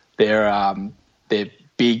they're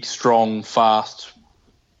big, strong, fast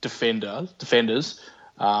defenders.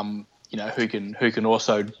 Who can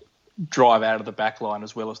also drive out of the back line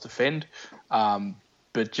as well as defend.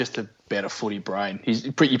 But just a better footy brain.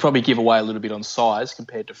 You probably give away a little bit on size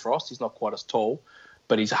compared to Frost. He's not quite as tall,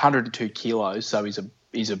 but he's 102 kilos, so he's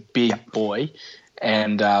a big boy,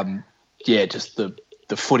 and just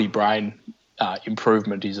the footy brain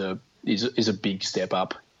improvement is a big step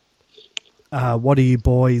up. What are you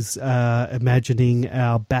boys imagining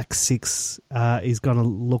our back six is going to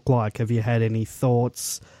look like? Have you had any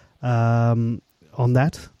thoughts on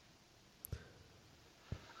that?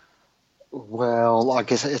 Well, I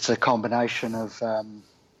guess it's a combination of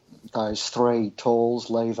those 3 talls,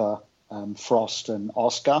 Lever, Frost and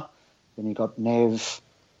Oscar. Then you've got Nev,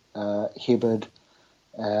 Hibberd,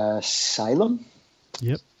 Salem.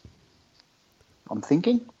 Yep. I'm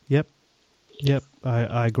thinking. Yep,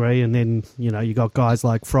 I agree. And then, you got guys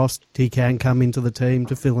like Frost. He can come into the team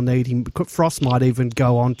to fill a need. Frost might even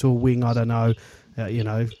go on to a wing, I don't know.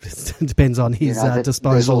 It depends on his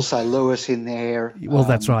disposal. There's also Lewis in there. Well,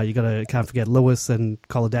 that's right. Can't forget Lewis and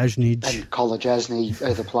Kolodjasny. And Kolodjasny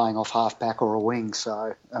either playing off half-back or a wing.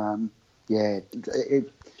 So,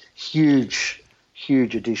 huge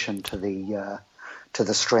addition to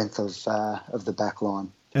the strength of the back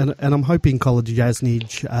line. And I'm hoping Kolodjasny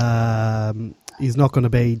is not going to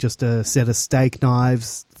be just a set of steak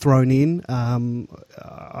knives thrown in.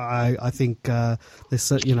 I think there's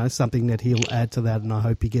something that he'll add to that, and I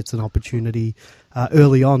hope he gets an opportunity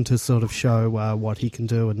early on to sort of show what he can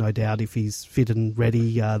do. And no doubt, if he's fit and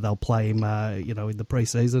ready, they'll play him, in the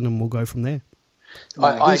pre-season, and we'll go from there.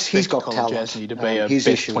 He's got talent. To be a his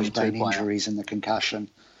best issue has been player. Injuries and the concussion.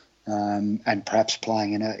 And perhaps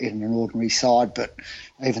playing in an ordinary side, but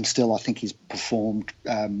even still, I think he's performed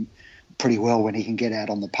pretty well when he can get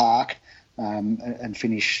out on the park and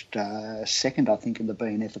finished second, I think, in the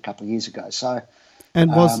BNF a couple of years ago. So,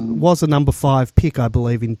 and was a number 5 pick, I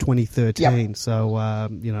believe, in 2013. Yep.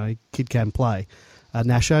 So kid can play.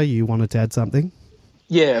 Nasha, you wanted to add something?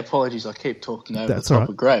 Yeah, apologies. I keep talking over That's the top right.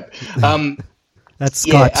 of Grape. That's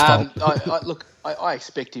Skype's fault. I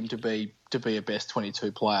expect him to be a best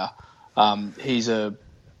 22 player. He's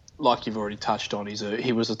like you've already touched on.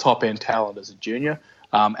 He was a top end talent as a junior,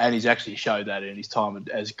 and he's actually showed that in his time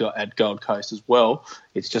at Gold Coast as well.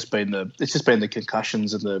 It's just been the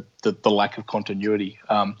concussions and the lack of continuity.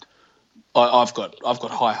 I've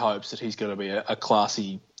got high hopes that he's going to be a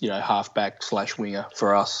classy halfback / winger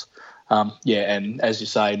for us. And as you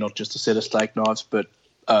say, not just a set of steak knives, but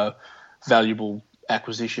a valuable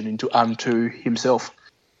acquisition unto himself.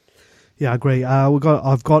 Yeah, I agree.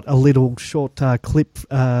 I've got a little short clip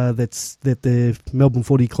that the Melbourne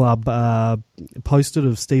Footy Club posted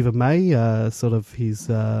of Stephen May, sort of his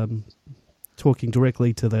talking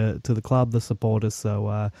directly to the club, the supporters. So,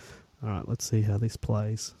 all right, let's see how this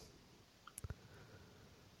plays.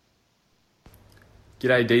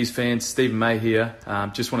 G'day D's fans, Stephen May here.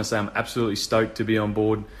 Just want to say I'm absolutely stoked to be on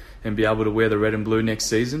board and be able to wear the red and blue next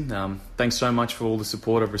season. Thanks so much for all the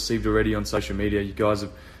support I've received already on social media. You guys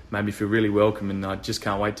have made me feel really welcome, and I just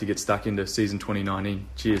can't wait to get stuck into season 2019.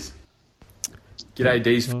 Cheers. G'day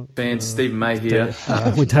D's fans, Stephen May here.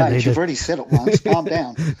 We don't need You've already said it once. Calm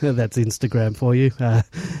down. That's Instagram for you.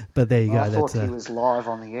 But there you go. I thought he was live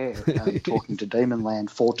on the air talking to Demonland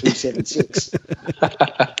 4276.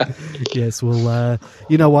 Yes, well,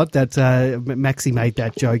 you know what? That Maxi made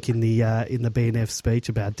that joke in the BNF speech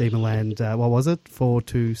about Demonland. What was it?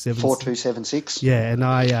 4276. Yeah, and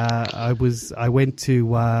I went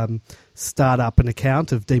to start up an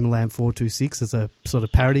account of Demonland 426 as a sort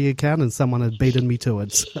of parody account, and someone had beaten me to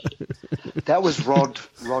it. So. That was Rod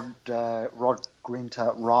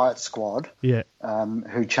Grinter Riot Squad. Yeah.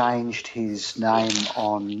 Who changed his name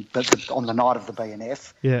on the night of the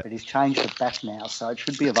BNF. Yeah. But he's changed it back now, so it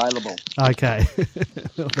should be available. Okay.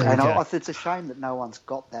 And it's a shame that no one's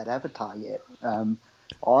got that avatar yet.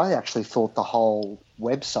 I actually thought the whole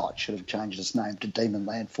website should have changed its name to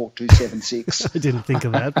Demonland 4276. I didn't think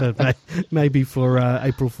of that, but maybe for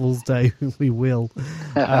April Fool's Day we will.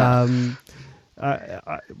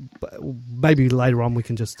 Maybe later on we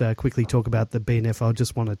can just quickly talk about the BNF. I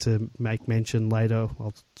just wanted to make mention later.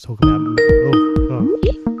 I'll talk about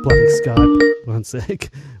bloody Skype. One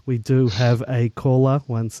sec. We do have a caller.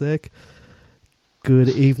 One sec. Good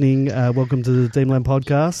evening. Welcome to the Demonland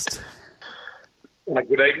podcast.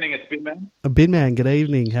 Good evening, it's Binman. Binman, good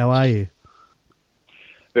evening. How are you?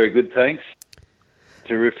 Very good, thanks.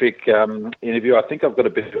 Terrific interview. I think I've got a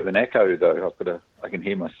bit of an echo, though. I can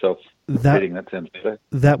hear myself repeating. That sounds better.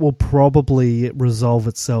 That will probably resolve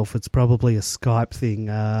itself. It's probably a Skype thing.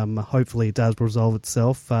 Hopefully it does resolve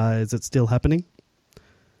itself. Is it still happening?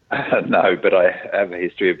 No, but I have a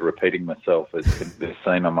history of repeating myself, as can be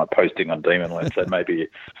seen on my posting on Demonland, so maybe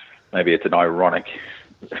it's an ironic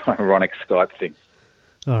Skype thing.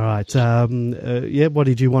 All right. What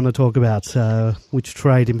did you want to talk about? Which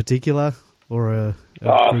trade in particular, or a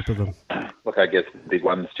group of them? Look, I guess the big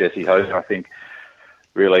one's Jesse Hogan. I think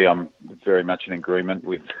really I'm very much in agreement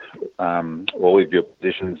with all of your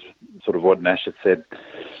positions, sort of what Nash had said.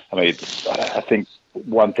 I mean, I think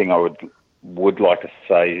one thing I would like to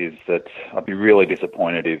say is that I'd be really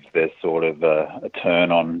disappointed if there's sort of a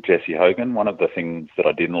turn on Jesse Hogan. One of the things that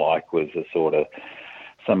I didn't like was the sort of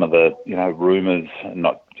some of the, rumours,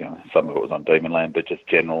 not, some of it was on Demonland, but just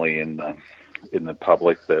generally in the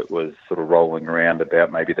public that was sort of rolling around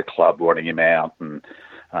about maybe the club wanting him out and,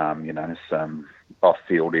 some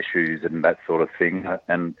off-field issues and that sort of thing.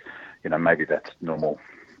 And, maybe that's normal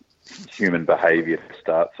human behaviour to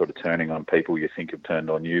start sort of turning on people you think have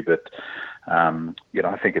turned on you. But,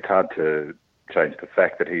 I think it's hard to change the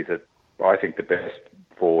fact that he's I think the best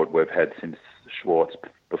forward we've had since Schwartz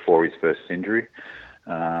before his first injury.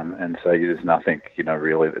 And so there's nothing,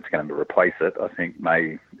 really that's going to replace it. I think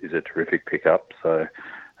May is a terrific pickup. So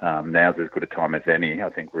now's as good a time as any. I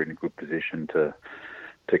think we're in a good position to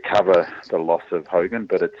cover the loss of Hogan,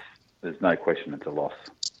 but there's no question it's a loss.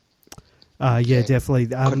 Definitely.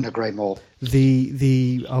 Couldn't agree more.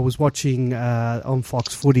 I was watching on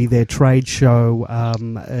Fox Footy their trade show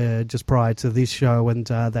just prior to this show, and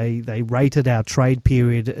they rated our trade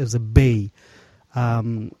period as a B.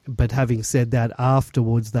 But having said that,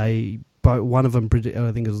 afterwards one of them,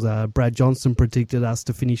 I think it was Brad Johnson, predicted us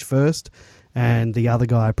to finish first, and the other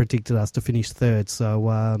guy predicted us to finish third.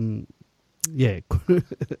 So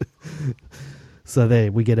so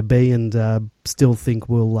there we get a B, and still think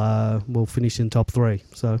we'll finish in top three.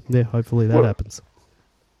 So hopefully that happens.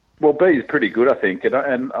 Well, B is pretty good, I think, and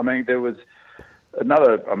I mean there was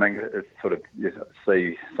another. I mean, it's sort of you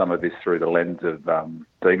see some of this through the lens of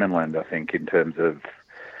Demonland, I think, in terms of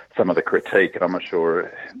some of the critique, and I'm not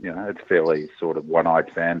sure, it's fairly sort of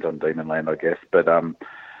one-eyed fans on Demonland, I guess, but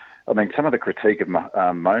I mean, some of the critique of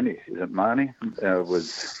Moni, is it Moni? It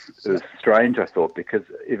was strange, I thought, because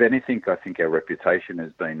if anything, I think our reputation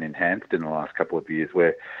has been enhanced in the last couple of years,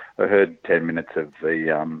 where I heard 10 minutes of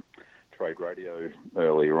the trade radio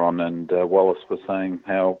earlier on, and Wallace was saying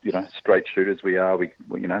how, straight shooters we are, we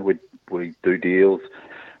do deals,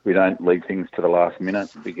 we don't leave things to the last minute,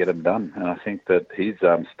 we get them done. And I think that his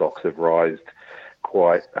stocks have rised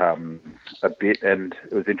quite a bit, and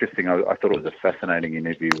it was interesting. I thought it was a fascinating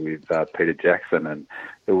interview with Peter Jackson, and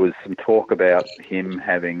there was some talk about him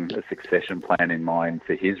having a succession plan in mind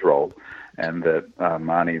for his role, and that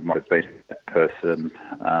Marnie might have been that person.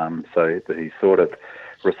 So that his sort of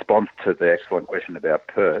response to the excellent question about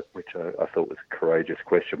Pert, which I thought was a courageous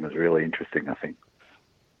question, was really interesting, I think.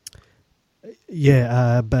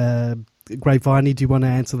 Yeah, Grapeviney, do you want to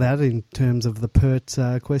answer that in terms of the Pert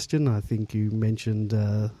question? I think you mentioned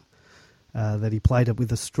that he played it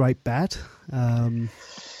with a straight bat.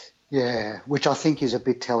 Yeah, which I think is a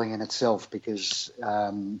bit telling in itself because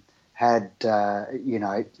had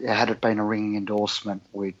it been a ringing endorsement,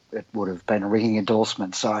 it would have been a ringing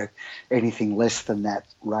endorsement. So anything less than that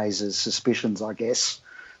raises suspicions, I guess.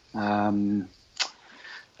 Look,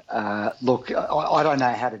 I don't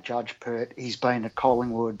know how to judge Pert. He's been at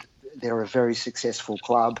Collingwood. They're a very successful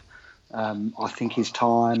club. I think his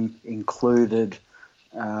time included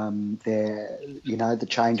the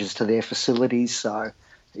changes to their facilities. So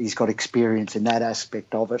he's got experience in that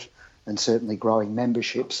aspect of it, and certainly growing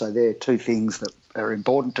membership. So they're two things that are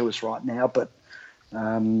important to us right now. But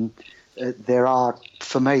for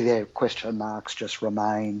me, their question marks just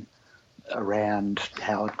remain around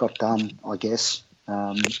how it got done, I guess.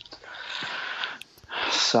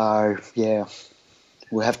 So, yeah,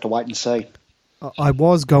 we'll have to wait and see. I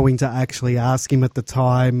was going to actually ask him at the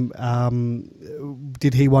time,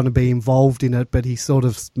 did he want to be involved in it? But he sort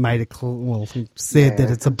of made it he said that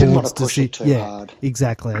it's a board's decision. Yeah, hard.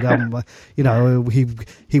 Exactly.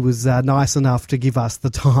 He was nice enough to give us the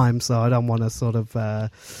time, so I don't want to sort of,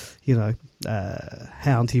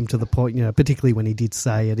 hound him to the point. Particularly when he did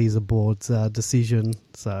say it is a board's decision.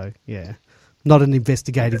 So yeah, not an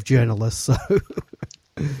investigative journalist. So.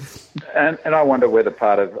 And I wonder whether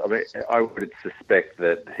I would suspect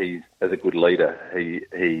that he's, as a good leader, he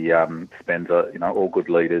spends all good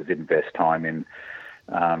leaders invest time in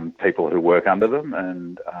people who work under them,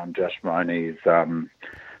 and Josh Mooney's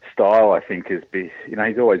style, I think,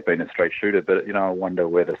 he's always been a straight shooter, but I wonder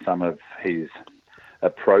whether some of his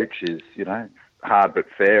approach is hard but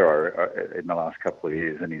fair in the last couple of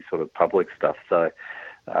years, and his sort of public stuff. So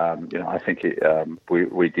I think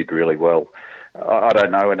we did really well. I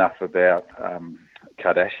don't know enough about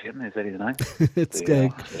Kardashian. Is that his name? It's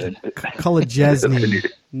call it Jasny.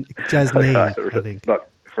 Jasny, I think.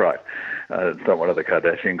 Right. It's not one of the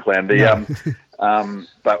Kardashian clan.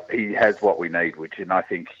 But he has what we need, and I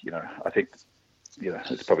think it's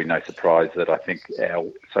probably no surprise that I think our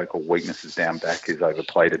so-called weaknesses down back is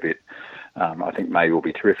overplayed a bit. I think May will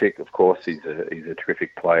be terrific. Of course, he's a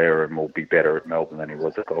terrific player and will be better at Melbourne than he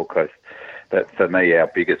was at Gold Coast. But for me, our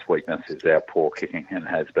biggest weakness is our poor kicking, and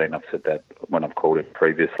has been. I've said that when I've called it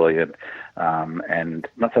previously, and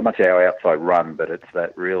not so much our outside run, but it's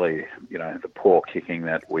that really, the poor kicking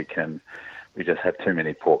that we just have too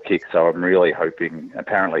many poor kicks. So I'm really hoping.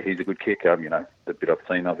 Apparently, he's a good kicker. The bit I've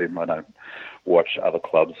seen of him, I don't watch other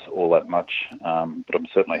clubs all that much, but I'm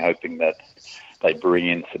certainly hoping that they bring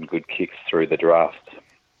in some good kicks through the draft.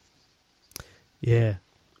 Yeah,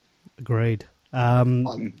 agreed.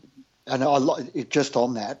 And just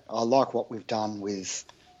on that, I like what we've done with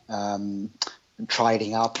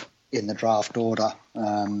trading up in the draft order,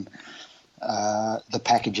 the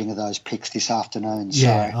packaging of those picks this afternoon.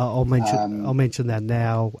 Yeah, so, I'll mention that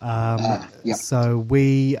now. Yep. So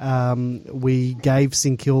we gave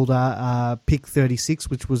St Kilda pick 36,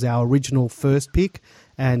 which was our original first pick,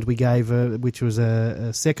 and we gave which was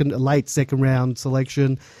a late second round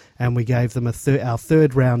selection, and we gave them our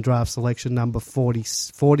third round draft selection, number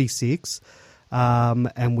 46,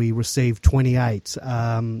 and we received 28.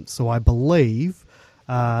 So I believe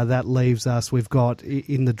that leaves us. We've got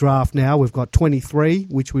in the draft now. We've got 23,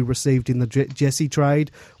 which we received in the Jesse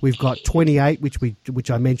trade. We've got 28,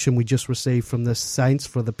 which I mentioned we just received from the Saints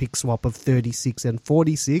for the pick swap of 36 and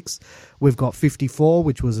 46. We've got 54,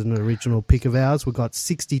 which was an original pick of ours. We've got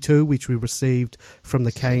 62, which we received from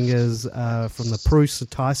the Kangas from the Bruce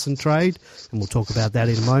Tyson trade, and we'll talk about that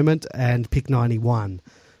in a moment. And pick 91.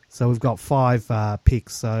 So we've got 5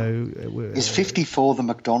 picks. So is 54 the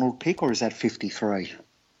McDonald pick, or is that 53?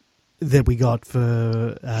 That we got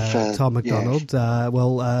for Tom McDonald.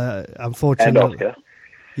 Yeah. Unfortunately, and Oscar.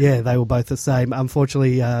 Yeah, they were both the same.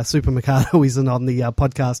 Unfortunately, Super Mikado isn't on the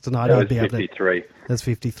podcast tonight. That was 53. That's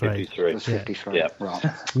 53. 53. That's 53. Yeah. Right.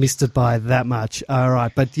 Missed it by that much. All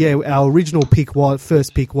right. But yeah, our original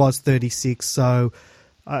first pick was 36. So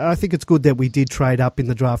I think it's good that we did trade up in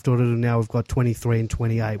the draft order, and now we've got 23 and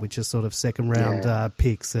 28, which is sort of second round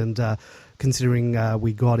picks. And considering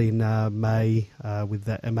we got in May with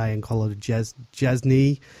that May and Collar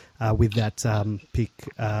Jasny with that pick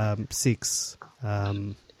 6.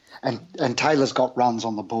 And Taylor's got runs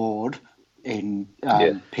on the board in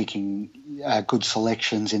picking good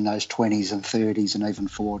selections in those 20s and 30s and even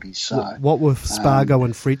 40s. So what were Spargo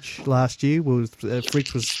and Fritsch last year?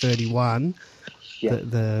 Fritsch was 31.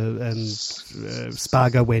 Yeah.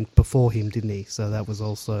 Spargo went before him, didn't he? So that was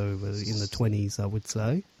also in the 20s, I would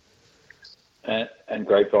say. And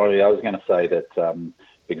Grapevine, I was going to say that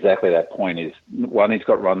exactly that point is, one, he's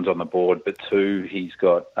got runs on the board, but two, he's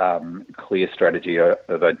got clear strategy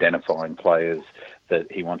of identifying players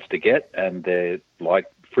that he wants to get, and they're like,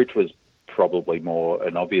 Fritsch was probably more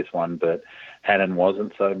an obvious one, but Hannon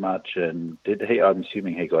wasn't so much. And I'm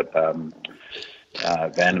assuming he got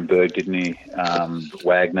Vandenberg, didn't he?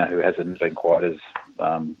 Wagner, who hasn't been quite as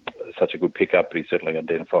such a good pickup, but he certainly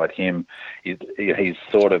identified him. He's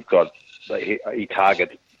sort of got, he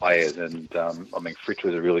targets players, and I mean, Fritsch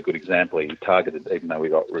was a really good example. He targeted, even though we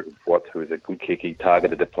got Watts, who was a good kicker, he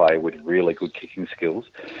targeted a player with really good kicking skills.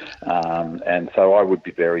 And so I would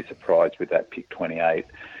be very surprised with that pick 28.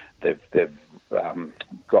 They've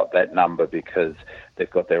got that number because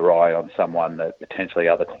they've got their eye on someone that potentially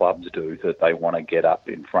other clubs do, that they want to get up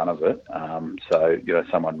in front of it. So,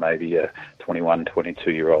 someone maybe a 21,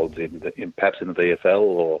 22-year-olds in perhaps in the VFL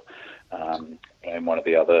or in one of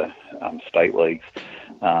the other state leagues.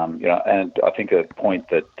 And I think a point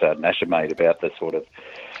that Nasha made about the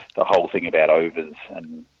whole thing about overs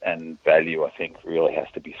and value, I think really has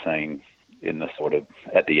to be seen in the sort of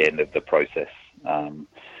at the end of the process.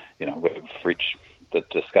 With Fritsch, the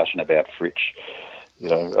discussion about Fritsch,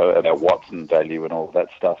 about Watson value and all of that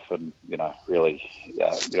stuff, and really,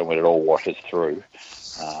 when it all washes through,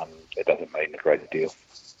 it doesn't mean a great deal.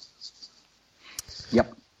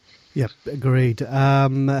 Yep, agreed.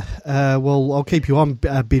 Well, I'll keep you on,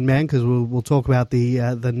 Bin Man, because we'll talk about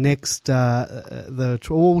the next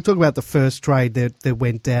we'll talk about the first trade that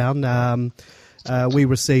went down. We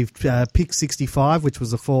received pick 65, which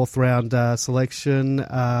was a fourth round selection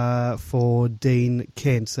for Dean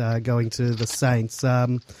Kent going to the Saints.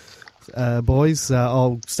 Boys,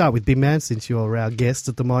 I'll start with Bin Man since you're our guest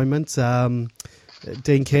at the moment.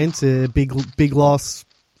 Dean Kent, a big loss,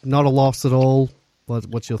 not a loss at all.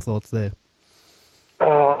 What's your thoughts there?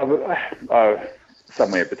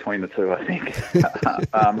 Somewhere between the two, I think.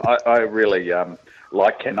 I really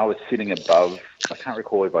like Kent. I was sitting above. I can't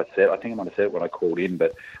recall if I said. I think I might have said it when I called in,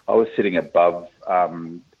 but I was sitting above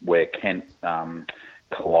where Kent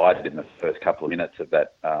collided in the first couple of minutes of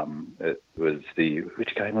that. It was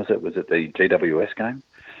which game was it? Was it the GWS game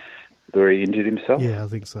where he injured himself? Yeah, I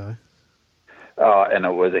think so. And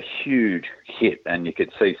it was a huge hit, and you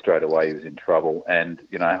could see straight away he was in trouble. And,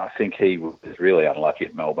 I think he was really unlucky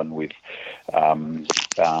at Melbourne with,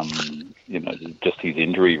 just his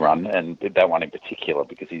injury run, and that one in particular,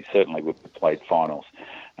 because he certainly would have played finals.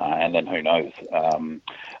 And then who knows?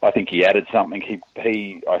 I think he added something.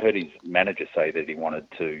 I heard his manager say that he wanted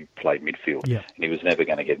to play midfield, and he was never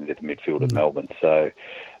going to get into the midfield at Melbourne. So,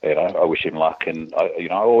 I wish him luck. And I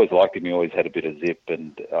always liked him. He always had a bit of zip,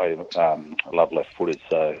 and I love left footers.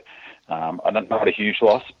 So, not a huge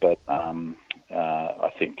loss, but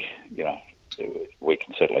I think we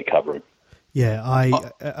can certainly cover him. Yeah,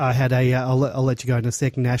 I had I'll let you go in a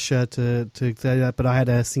second, Asher, to say that, but I had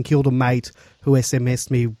a St Kilda mate who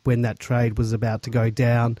SMS'd me when that trade was about to go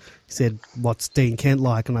down. He said, "What's Dean Kent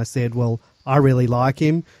like?" And I said, "Well, I really like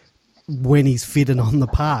him when he's fit and on the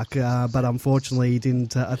park, but unfortunately he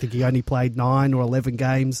didn't. I think he only played 9 or 11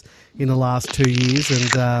 games in the last 2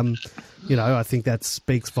 years, and I think that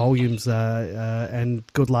speaks volumes. And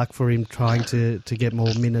good luck for him trying to get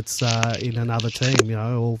more minutes in another team.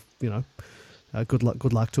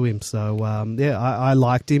 Good luck to him. So I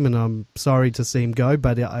liked him, and I'm sorry to see him go,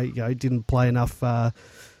 but I didn't play enough.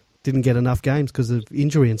 Didn't get enough games because of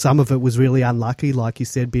injury, and some of it was really unlucky, like you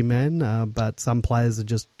said, Big Man. But some players are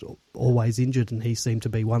just always injured, and he seemed to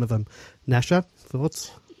be one of them. Nasha,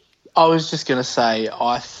 thoughts? I was just going to say,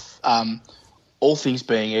 all things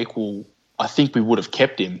being equal, I think we would have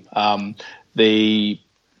kept him.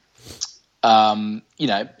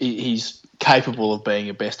 He's capable of being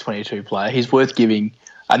a best 22 player. He's worth giving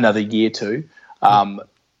another year to,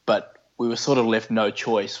 but we were sort of left no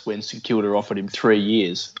choice when St Kilda offered him 3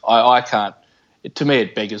 years. I can't. To me,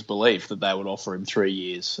 it beggars belief that they would offer him 3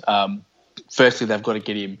 years. Firstly, they've got to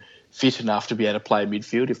get him fit enough to be able to play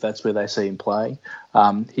midfield if that's where they see him playing.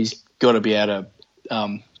 He's got to be able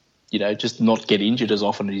to, just not get injured as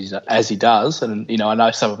often as he does. And I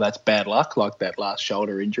know some of that's bad luck, like that last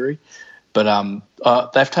shoulder injury.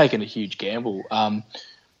 But they've taken a huge gamble.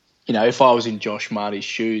 If I was in Josh Marty's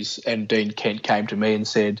shoes and Dean Kent came to me and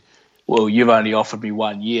said, "Well, you've only offered me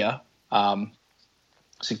 1 year.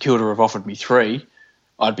 St Kilda have offered me 3,"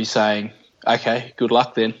 I'd be saying, "Okay, good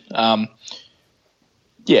luck then."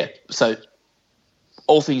 So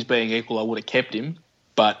all things being equal, I would have kept him,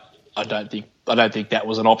 but I don't think that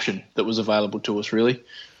was an option that was available to us really.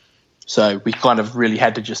 So we kind of really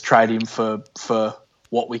had to just trade him for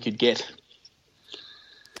what we could get.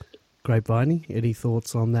 Grapevine, any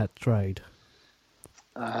thoughts on that trade?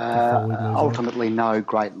 Ultimately, no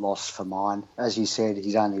great loss for mine. As you said,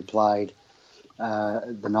 he's only played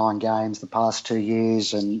the 9 games the past 2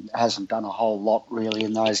 years and hasn't done a whole lot really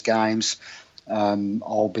in those games.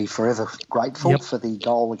 I'll be forever grateful for the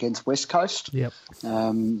goal against West Coast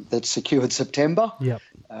that secured September.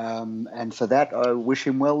 And for that, I wish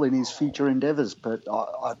him well in his future endeavours. But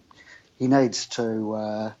he needs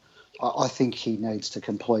to. I think he needs to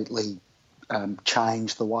completely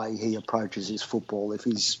change the way he approaches his football if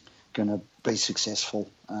he's going to be successful.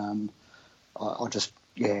 I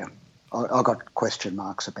got question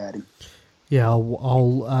marks about him. Yeah,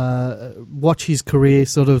 I'll watch his career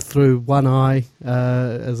sort of through one eye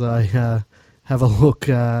as I have a look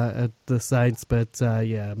at the Saints, but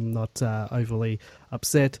I'm not overly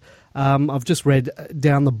upset. I've just read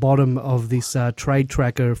down the bottom of this trade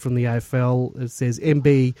tracker from the AFL. It says,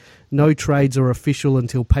 MB, no trades are official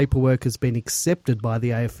until paperwork has been accepted by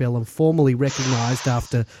the AFL and formally recognised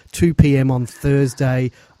after 2 p.m. on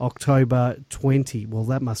Thursday, October 20. Well,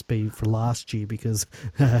 that must be for last year because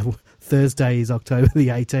Thursday is October the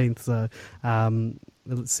 18th. So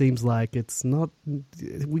it seems like it's not...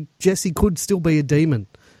 Jesse could still be a demon.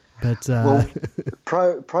 But,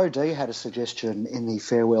 Pro D had a suggestion in the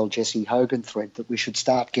Farewell Jesse Hogan thread that we should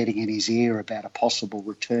start getting in his ear about a possible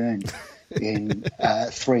return in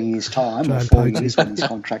 3 years' time or 4 years when his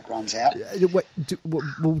contract runs out.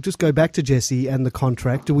 We'll just go back to Jesse and the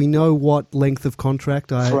contract. Do we know what length of contract?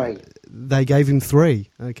 3. They gave him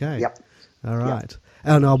 3. Okay. Yep. All right. Yep.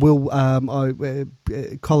 And I will.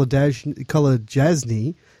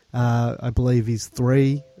 Kolodjasny, I believe, is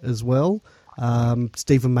 3 as well.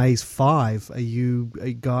 Stephen May's 5. Are you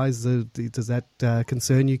guys? Does that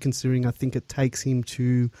concern you? Considering I think it takes him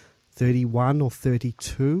to 31 or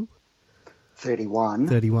 32. 31.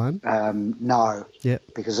 31. No. Yep.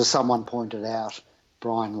 Because as someone pointed out,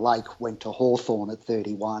 Brian Lake went to Hawthorn at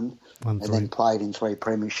 31 and then played in 3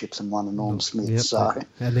 premierships and won a Norm Smith. Yep. So,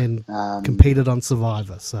 and then competed on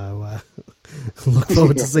Survivor. So look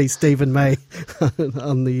forward to see Stephen May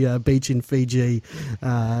on the beach in Fiji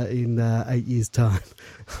in 8 years' time.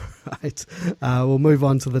 Right. We'll move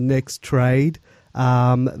on to the next trade.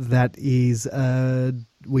 That is,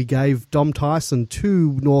 we gave Dom Tyson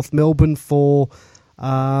to North Melbourne for...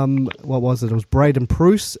 what was it? It was Braden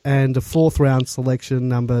Preuss and a 4th round selection,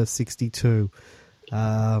 number 62.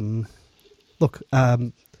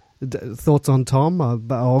 Thoughts on Tom?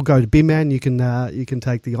 I'll go to Bimman. You can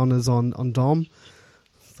take the honours on Dom.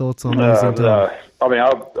 Thoughts on losing Dom? I mean,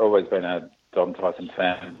 I've always been a Dom Tyson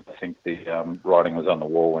fan. I think the writing was on the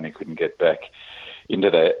wall when he couldn't get back into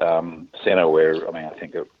the centre where, I mean, I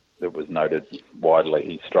think it was noted widely.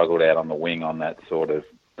 He struggled out on the wing on that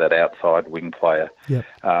outside wing player. Yep.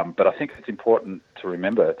 But I think it's important to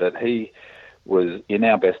remember that he was in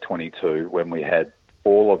our best 22 when we had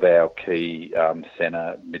all of our key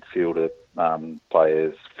centre midfielder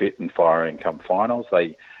players fit and firing come finals.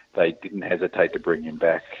 They didn't hesitate to bring him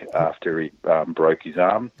back after he broke his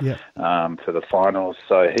arm for the finals.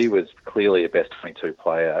 So he was clearly a best 22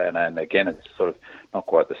 player. And again, it's sort of not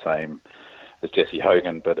quite the same as Jesse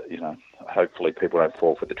Hogan, but, you know, hopefully people don't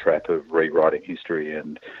fall for the trap of rewriting history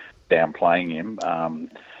and downplaying him.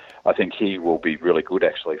 I think he will be really good,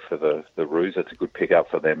 actually, for the Roos. It's a good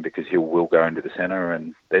pickup for them because he will go into the centre,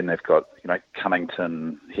 and then they've got, you know,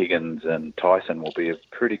 Cunnington, Higgins and Tyson will be a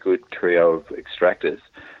pretty good trio of extractors.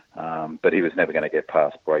 But he was never going to get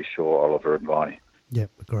past Brayshaw, Oliver and Viney.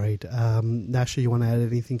 Yep, agreed. Nasha, you want to add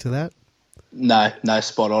anything to that? No,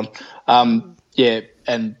 spot on.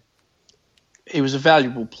 And he was a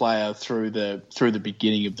valuable player through the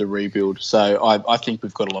beginning of the rebuild. So I think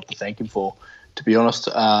we've got a lot to thank him for, to be honest.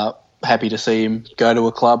 Happy to see him go to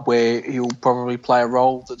a club where he'll probably play a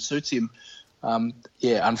role that suits him.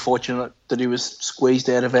 Unfortunate that he was squeezed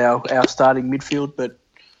out of our starting midfield, but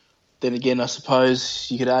then again, I suppose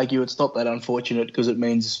you could argue it's not that unfortunate because it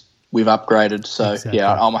means we've upgraded. So, exactly.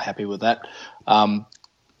 I'm happy with that. And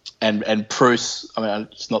Preuss, I mean,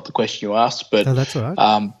 it's not the question you asked, but that's all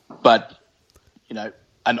right. But you know,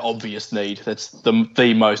 an obvious need. That's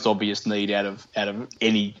the most obvious need out of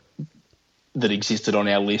any that existed on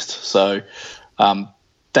our list. So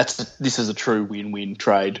this is a true win-win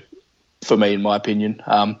trade for me, in my opinion.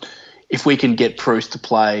 If we can get Preuss to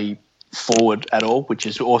play forward at all, which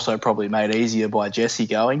is also probably made easier by Jesse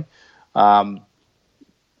going, at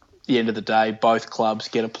the end of the day, both clubs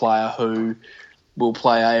get a player who will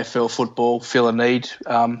play AFL football, fill a need.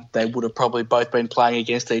 They would have probably both been playing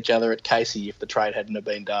against each other at Casey if the trade hadn't have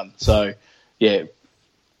been done. So,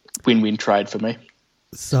 win-win trade for me.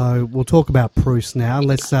 So we'll talk about Preuss now.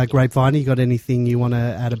 Let's Grapevine, you got anything you want to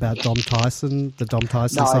add about Dom Tyson, the Dom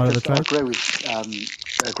Tyson side of the trade? I agree with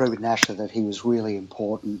agree with Nasha that he was really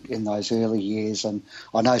important in those early years, and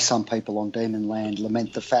I know some people on Demon Land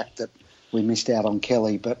lament the fact that we missed out on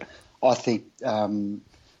Kelly, but I think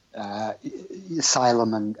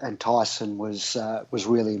Salem and Tyson was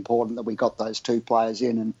really important that we got those two players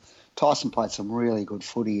in, and Tyson played some really good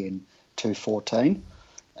footy in 2014,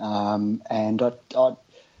 and I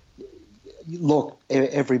look,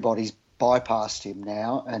 everybody's bypassed him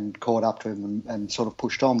now and caught up to him and sort of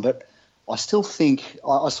pushed on, but I still think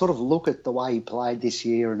I sort of look at the way he played this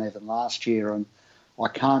year and even last year, and I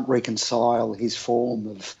can't reconcile his form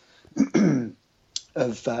of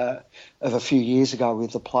a few years ago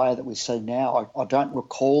with the player that we see now. I don't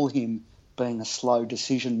recall him being a slow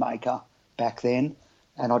decision maker back then,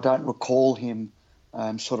 and I don't recall him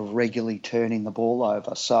sort of regularly turning the ball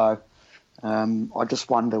over. So I just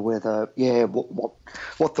wonder whether,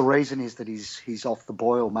 what the reason is that he's off the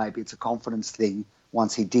boil. Maybe it's a confidence thing.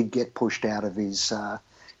 Once he did get pushed out of his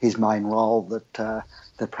main role, that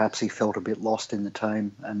perhaps he felt a bit lost in the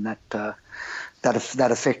team, and that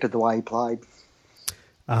affected the way he played.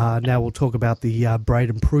 Now we'll talk about the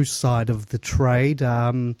Braden Preuss side of the trade.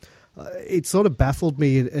 It sort of baffled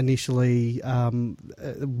me initially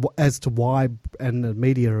as to why, and the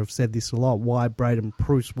media have said this a lot, why Braden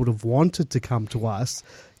Preuss would have wanted to come to us,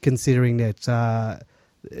 considering that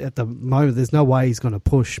at the moment there's no way he's going to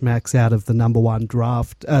push Max out of the number one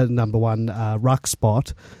ruck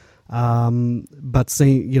spot. But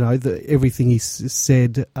seeing, everything he's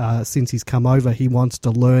said since he's come over, he wants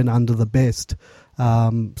to learn under the best.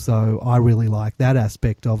 So I really like that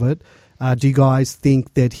aspect of it. Do you guys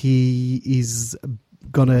think that he is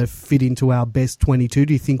going to fit into our best 22?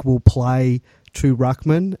 Do you think we'll play two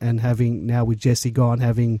ruckmen, and having now with Jesse gone,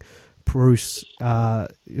 having Preuss,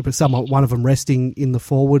 one of them resting in the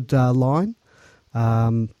forward line?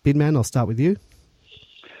 Bidman, I'll start with you.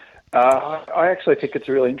 I actually think it's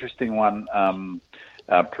a really interesting one,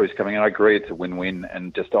 Preuss coming in. I agree it's a win-win,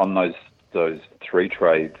 and just on those three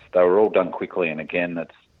trades, they were all done quickly, and again,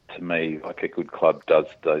 that's, to me, like a good club does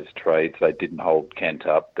those trades. They didn't hold Kent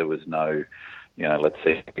up. There was no, let's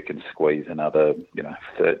see if we can squeeze another,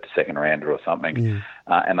 second rounder or something. Mm.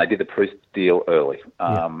 And they did the Preuss deal early.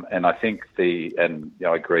 And I think I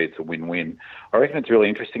agree it's a win-win. I reckon it's really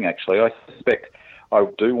interesting, actually. I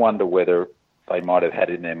do wonder whether they might have had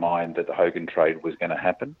in their mind that the Hogan trade was going to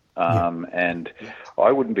happen. And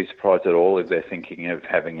I wouldn't be surprised at all if they're thinking of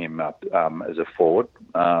having him up as a forward.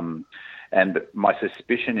 And my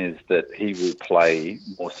suspicion is that he will play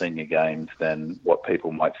more senior games than what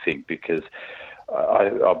people might think, because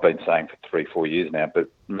I've been saying for 3-4 years now, but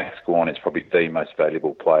Max Gawn is probably the most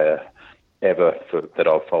valuable player ever that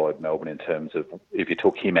I've followed Melbourne, in terms of, if you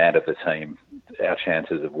took him out of the team, our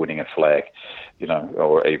chances of winning a flag,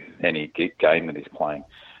 or any game that he's playing.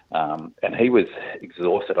 And he was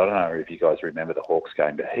exhausted. I don't know if you guys remember the Hawks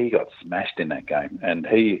game, but he got smashed in that game, and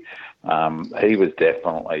he was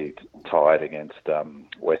definitely tired against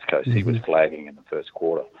West Coast. Mm-hmm. He was flagging in the first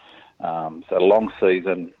quarter. So a long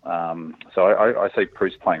season. So I see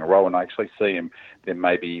Preuss playing a role, and I actually see him then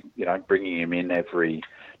maybe bringing him in every,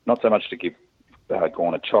 not so much to give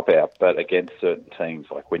Gawn a chop out, but against certain teams,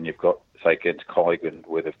 like when you've got, say, against Collingwood,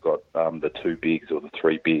 where they've got the two bigs or the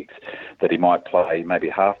three bigs, that he might play maybe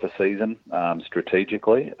half the season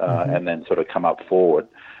strategically, and then sort of come up forward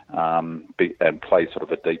and play sort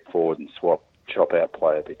of a deep forward and swap chop out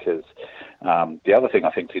player. Because the other thing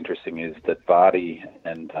I think is interesting is that Vardy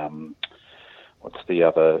and what's the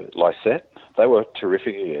other, Lysette, they were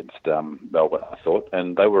terrific against Melbourne, I thought,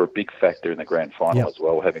 and they were a big factor in the grand final as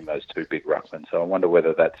well, having those two big ruckmen. So I wonder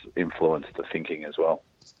whether that's influenced the thinking as well.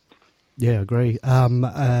 Yeah, I agree.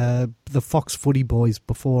 The Fox Footy boys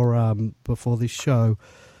before this show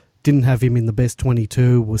didn't have him in the best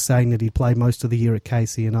 22, were saying that he'd play most of the year at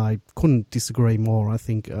Casey, and I couldn't disagree more. I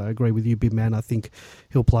think I agree with you, Big Man. I think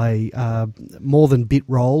he'll play more than bit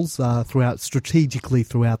roles strategically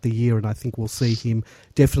throughout the year, and I think we'll see him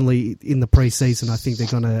definitely in the pre-season. I think they're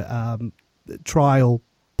going to trial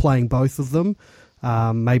playing both of them.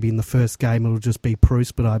 Maybe in the first game it'll just be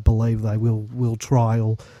Preuss, but I believe they will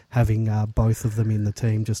trial having both of them in the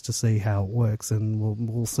team just to see how it works, and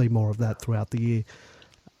we'll see more of that throughout the year.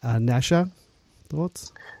 Nasha,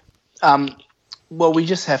 thoughts? Well, we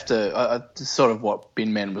just have to, sort of what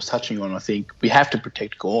Binman was touching on, I think we have to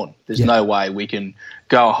protect Gawn. There's no way we can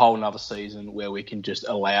go a whole another season where we can just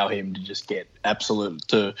allow him to just get absolute,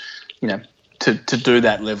 to do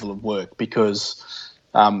that level of work, because,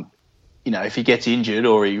 if he gets injured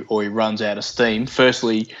or he runs out of steam,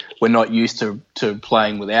 firstly, we're not used to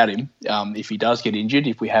playing without him. If he does get injured,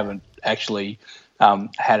 if we haven't actually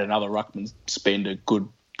had another ruckman spend a good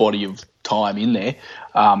body of time in there,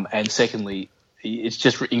 and secondly, it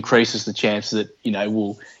just increases the chance that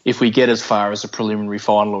if we get as far as a preliminary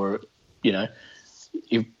final, or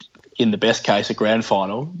if in the best case a grand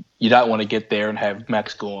final, you don't want to get there and have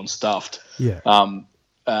Max Gawn stuffed. Yeah. So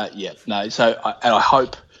I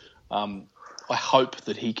hope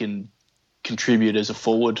that he can contribute as a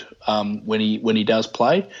forward when he does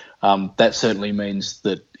play. That certainly means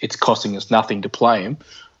that it's costing us nothing to play him.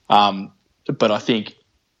 But I think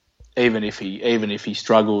even if he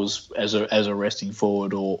struggles as a resting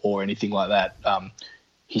forward or anything like that,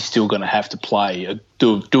 he's still going to have to play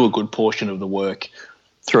do a good portion of the work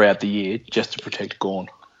throughout the year just to protect Gawn.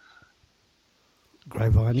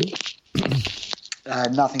 Grapevine.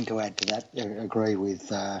 Nothing to add to that. Agree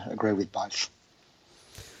with both.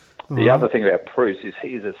 The other thing about Bruce is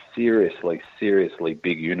he is a seriously, seriously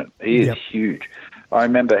big unit. He is huge. I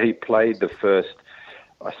remember he played I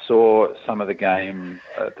saw some of the game,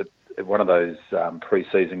 one of those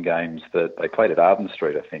pre-season games that they played at Arden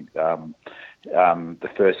Street, I think. The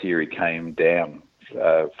first year he came down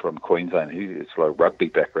from Queensland. He's got a rugby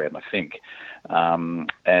background, I think.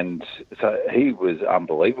 And so he was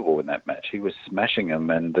unbelievable in that match. He was smashing them,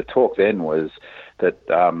 and the talk then was that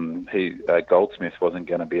Goldsmith wasn't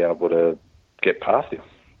going to be able to get past him.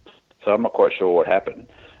 So I'm not quite sure what happened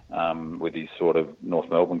with his sort of North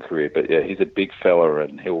Melbourne career, but yeah, he's a big fella,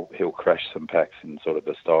 and he'll crash some packs in sort of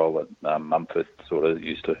the style that Mumford sort of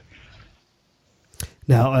used to.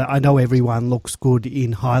 Now, I know everyone looks good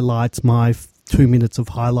in highlights. My 2 minutes of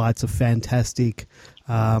highlights are fantastic.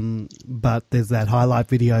 But there's that highlight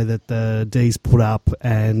video that the D's put up,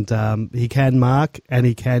 and he can mark and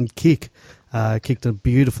he can kick. Kicked a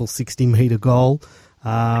beautiful 60-metre goal.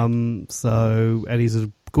 And he's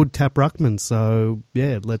a good tap ruckman. So,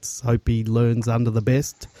 yeah, let's hope he learns under the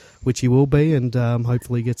best, which he will be, and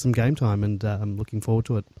hopefully get some game time, and I'm looking forward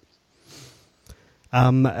to it.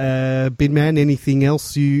 Bin Man, anything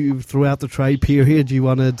else throughout the trade period you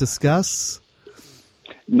want to discuss?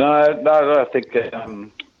 No, I think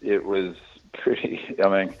it was pretty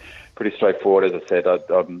straightforward. As I said,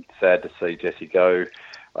 I'm sad to see Jesse go.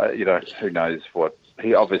 Who knows what.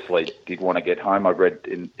 He obviously did want to get home. I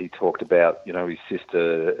read he talked about, his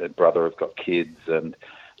sister and brother have got kids, and,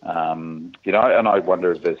 and I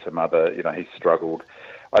wonder if there's some other, he struggled.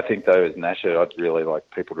 I think, though, as Nasher, I'd really like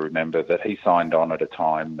people to remember that he signed on at a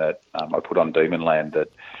time that I put on Demonland that,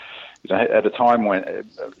 at a time when,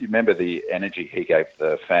 you remember the energy he gave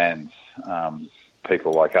the fans,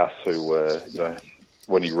 people like us who were,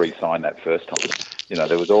 when he re-signed that first time,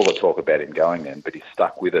 there was all the talk about him going then, but he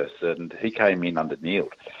stuck with us, and he came in under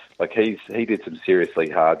Neeld. Like, he did some seriously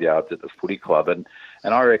hard yards at the footy club, and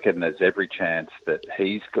I reckon there's every chance that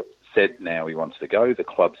he's said now he wants to go. The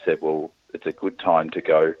club said, well, it's a good time to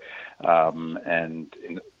go, and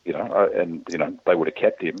they would have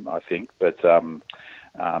kept him, I think, but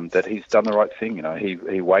that he's done the right thing.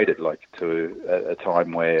 He waited to a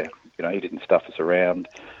time where he didn't stuff us around,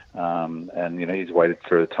 and he's waited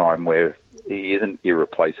through a time where he isn't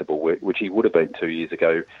irreplaceable, which he would have been 2 years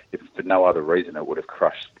ago. If for no other reason, it would have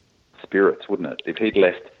crushed spirits, wouldn't it? If he'd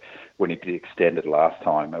left when he did extended last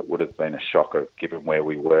time, it would have been a shocker given where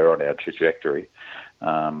we were on our trajectory.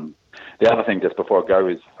 The other thing, just before I go,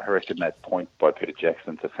 is I reckon that point by Peter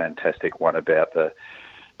Jackson's a fantastic one about the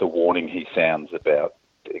warning he sounds about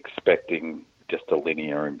expecting just a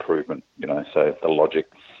linear improvement. So the logic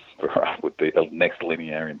for us would be the next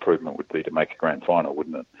linear improvement would be to make a grand final,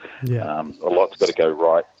 wouldn't it? Yeah. A lot's got to go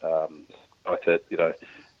right. I said,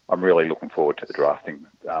 I'm really looking forward to the drafting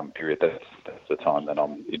period. That's the time that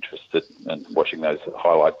I'm interested in watching those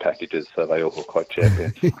highlight packages so they all look like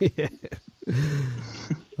champions. Yeah.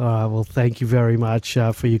 All right, well, thank you very much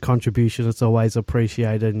for your contribution. It's always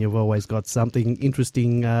appreciated, and you've always got something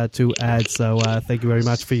interesting to add. So thank you very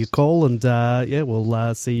much for your call, and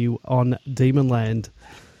we'll see you on Demonland.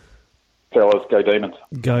 Fellas, go Demons.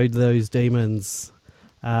 Go those Demons.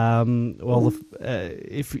 If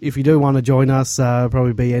you do want to join us,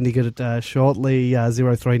 probably be ending it shortly.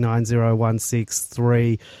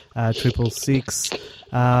 0390163666.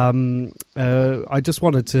 I just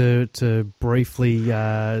wanted to briefly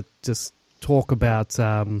just talk about.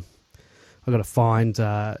 I've got to find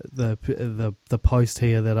the post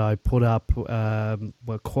here that I put up.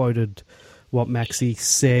 Were quoted what Maxi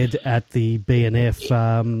said at the BNF.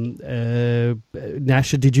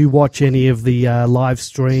 Nasher, did you watch any of the live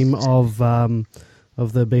stream of the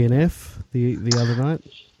BNF the other night?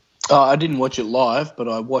 I didn't watch it live, but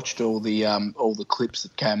I watched all the clips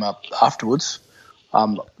that came up afterwards.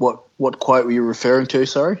 What quote were you referring to?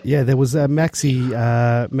 Sorry. Yeah, there was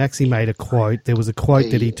Maxi made a quote. There was a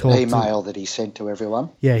quote that he talked. Email that he sent to everyone.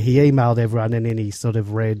 Yeah, he emailed everyone, and then he sort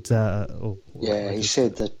of read. He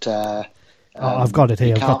said that. I've got it here.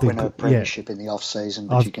 You I've got can't win a premiership in the off season,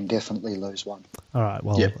 but you can definitely lose one. All right.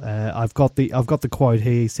 Well, I've got the quote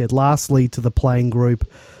here. He said, "Lastly, to the playing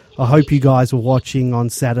group, I hope you guys were watching on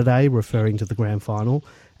Saturday, referring to the grand final,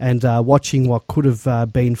 and watching what could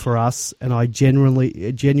have been for us. And I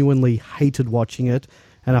genuinely hated watching it.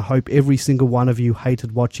 And I hope every single one of you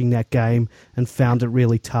hated watching that game and found it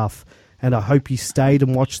really tough. And I hope you stayed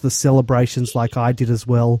and watched the celebrations like I did as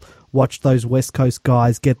well. Watch those West Coast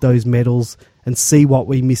guys get those medals and see what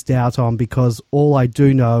we missed out on, because all I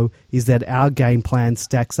do know is that our game plan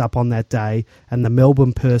stacks up on that day and the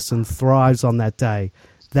Melbourne person thrives on that day.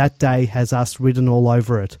 That day has us written all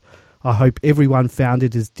over it. I hope everyone found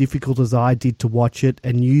it as difficult as I did to watch it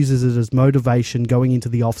and uses it as motivation going into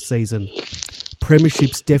the off-season.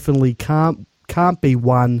 Premierships definitely can't be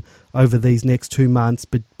won over these next 2 months,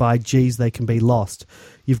 but by geez, they can be lost.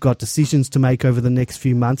 You've got decisions to make over the next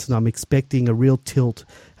few months, and I'm expecting a real tilt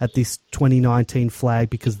at this 2019 flag,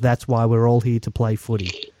 because that's why we're all here to play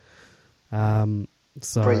footy." Brilliant.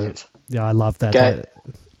 Yeah, I love that.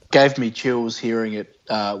 Gave me chills hearing it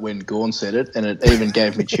when Gawn said it, and it even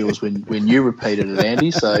gave me chills when you repeated it,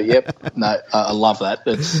 Andy. So, yep, no, I love that.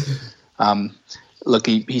 It's, look,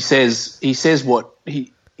 he says what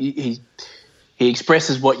he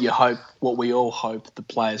expresses what we all hope the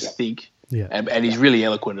players think. Yeah. And he's really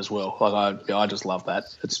eloquent as well. Like I just love that.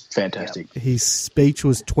 It's fantastic. Yeah. His speech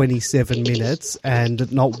was 27 minutes, and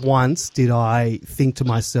not once did I think to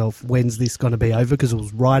myself, when's this going to be over? Because it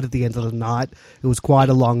was right at the end of the night. It was quite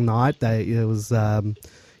a long night. I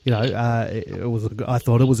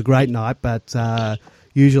thought it was a great night, but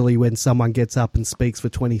usually when someone gets up and speaks for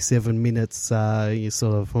 27 minutes, you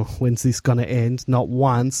sort of, when's this going to end? Not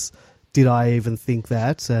once did I even think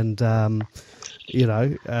that, and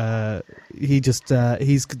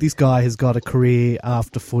this guy has got a career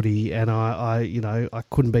after footy, and I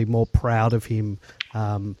couldn't be more proud of him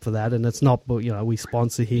for that. And it's not, we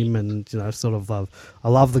sponsor him, and I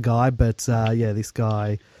love the guy, but this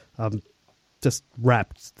guy, just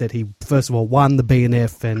wrapped that he first of all won the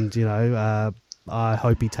BNF, and I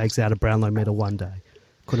hope he takes out a Brownlow medal one day.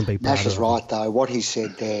 Couldn't be prouder. Nash is right though. What he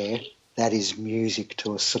said there, that is music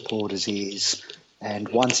to a supporter's ears. And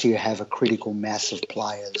once you have a critical mass of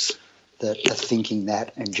players that are thinking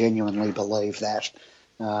that and genuinely believe that,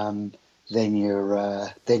 then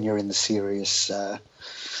you're in the serious part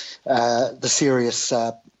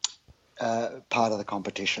of the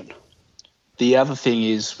competition. The other thing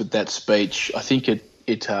is with that speech, I think it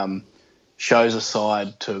shows a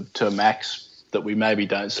side to Max that we maybe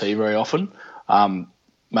don't see very often.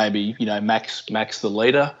 Maybe Max the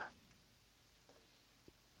leader.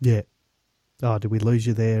 Yeah. Oh, did we lose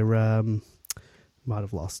you there? Might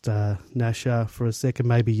have lost Nasha for a second.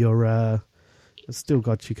 Maybe you're still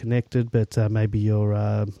got you connected, but maybe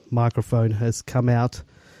your microphone has come out.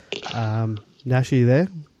 Nasha, you there?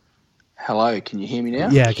 Hello, can you hear me now?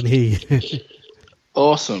 Yeah, I can hear you.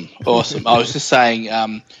 Awesome. I was just saying,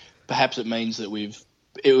 perhaps it means that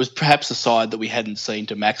it was perhaps a side that we hadn't seen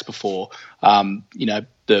to Max before.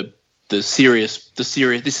 This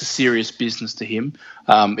is serious business to him.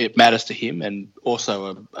 It matters to him, and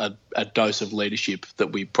also a dose of leadership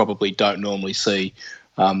that we probably don't normally see.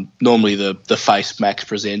 Normally, the face Max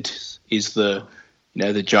presents is the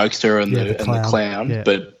jokester and the clown. Yeah.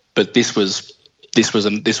 But this was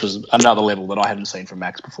another level that I hadn't seen from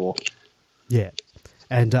Max before. Yeah.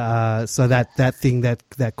 And so that thing,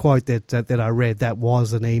 that quote that I read, that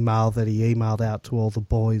was an email that he emailed out to all the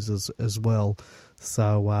boys as well.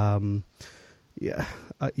 So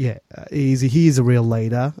he's a real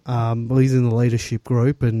leader. He's in the leadership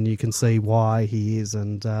group, and you can see why he is.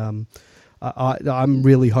 And I'm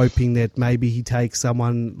really hoping that maybe he takes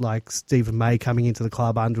someone like Stephen May coming into the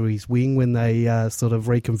club under his wing when they sort of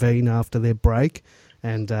reconvene after their break,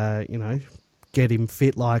 and get him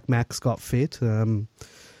fit like Max got fit. Would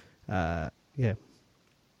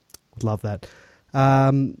love that.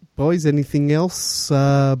 Boys, anything else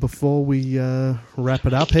before we wrap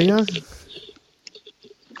it up here?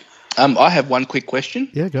 I have one quick question.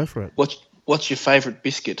 Yeah, go for it. What's your favourite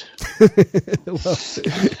biscuit? Well,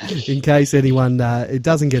 in case anyone it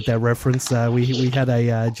doesn't get that reference, we had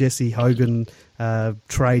a Jesse Hogan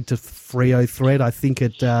trade to Freo thread. I think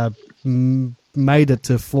it made it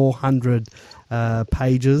to 400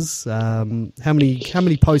 pages. How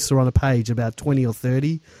many posts are on a page? About 20 or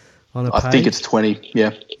 30. on a page. I think it's 20.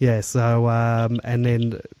 Yeah. Yeah. So and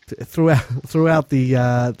then throughout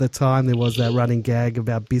the time there was that running gag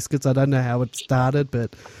about biscuits. I don't know how it started,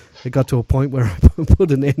 but it got to a point where I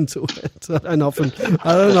put an end to it. I don't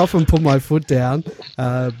often put my foot down,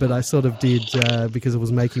 but I sort of did because it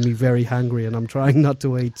was making me very hungry, and I'm trying not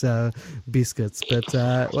to eat biscuits. But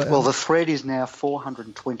well, the thread is now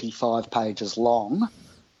 425 pages long.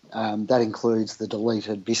 That includes the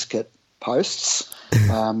deleted biscuit posts.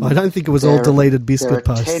 I don't think it was all deleted biscuit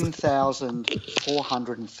posts. There are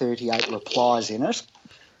 10,438 replies in it,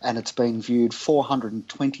 and it's been viewed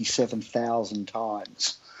 427,000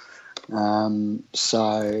 times.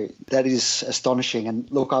 So that is astonishing.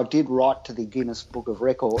 And look, I did write to the Guinness Book of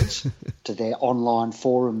Records, to their online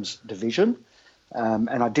forums division,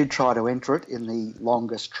 and I did try to enter it in the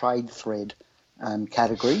longest trade thread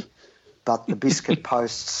category, but the biscuit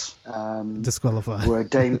posts disqualified. Were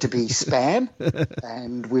deemed to be spam,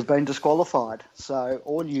 and we've been disqualified. So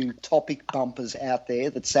all you topic bumpers out there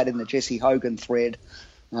that sat in the Jesse Hogan thread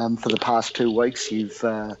for the past 2 weeks, you've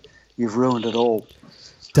ruined it all.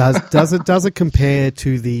 Does it compare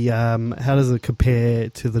to the how does it compare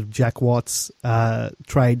to the Jack Watts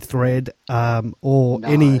trade thread or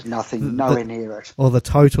nothing nowhere near it, or the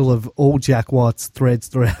total of all Jack Watts threads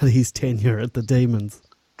throughout his tenure at the Demons?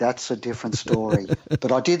 That's a different story.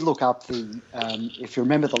 But I did look up if you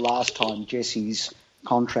remember the last time Jesse's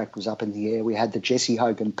contract was up in the air, we had the Jesse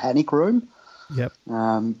Hogan Panic Room, yep,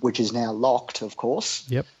 which is now locked, of course.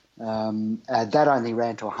 Yep. That only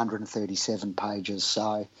ran to 137 pages,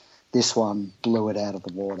 so this one blew it out of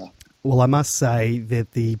the water. Well, I must say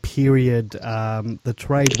that the period, the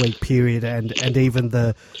trade week period, and even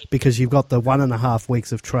because you've got the 1.5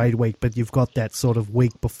 weeks of trade week, but you've got that sort of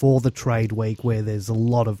week before the trade week where there's a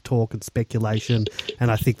lot of talk and speculation, and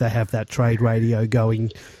I think they have that trade radio going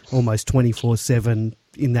almost 24/7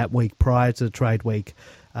 in that week prior to the trade week.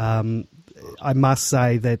 I must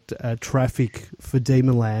say that traffic for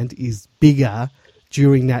Demonland is bigger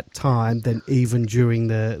during that time than even during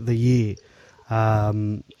the year.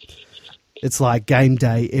 It's like game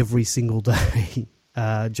day every single day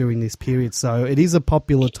during this period. So it is a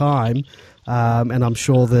popular time, and I'm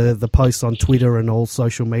sure the posts on Twitter and all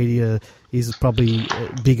social media is probably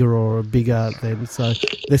bigger than. So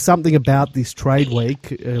there's something about this trade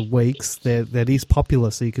weeks that is popular.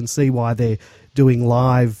 So you can see why they're doing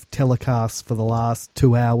live telecasts for the last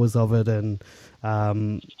 2 hours of it, and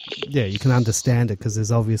you can understand it because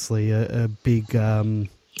there's obviously a big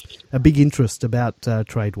interest about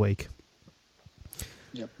trade week.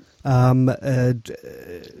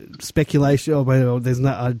 Speculation.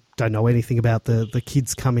 I don't know anything about the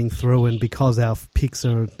kids coming through, and because our picks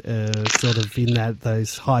are sort of in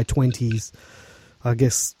those high 20s, I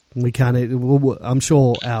guess we can't. I'm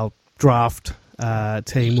sure our draft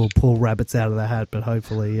team will pull rabbits out of the hat, but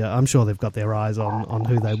hopefully, I'm sure they've got their eyes on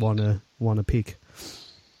who they want to pick.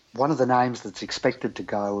 One of the names that's expected to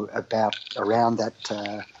go about around that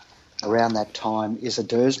time is a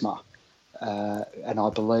Dersma. And I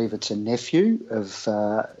believe it's a nephew of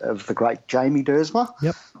the great Jamie Dersma.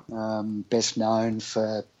 Yep. Best known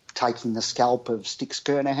for taking the scalp of Sticks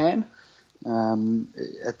Kernahan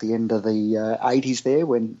at the end of the 80s there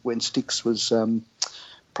when Sticks was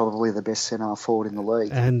probably the best centre forward in the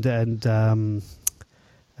league. And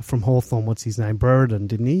from Hawthorn, what's his name? Brereton,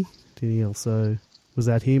 didn't he? Did he also... Was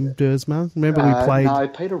that him, Dersma? Remember we played... No,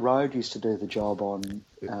 Peter Rode used to do the job on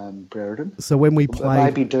Brereton. So when we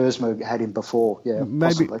played... Maybe Dersma had him before,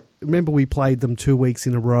 possibly. Remember we played them 2 weeks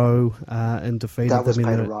in a row and defeated them in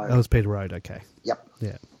Peter Rode. That was Peter Rode, okay. Yep.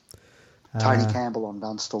 Yeah. Tony Campbell on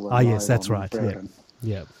Dunstall. And yes, that's right. Brereton.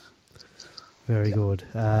 Yeah. Very good.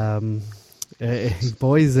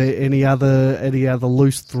 Boys, any other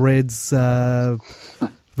loose threads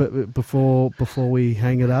before we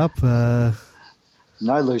hang it up?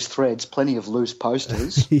 No loose threads, plenty of loose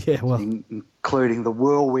posters, including the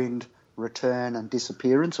whirlwind return and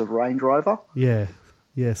disappearance of Range Rover. Yeah,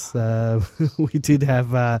 yes, we did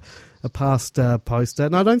have a past poster,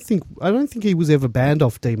 and I don't think he was ever banned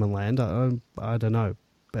off Demonland. I don't know.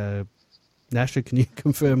 Nasher, can you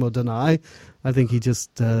confirm or deny? I think he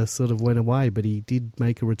just sort of went away, but he did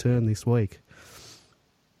make a return this week.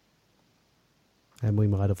 And we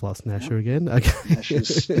might have lost Nasher again. Okay.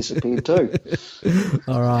 Nasher's disappeared too.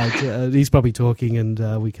 All right, he's probably talking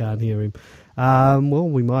and we can't hear him. Well,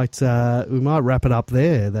 we might wrap it up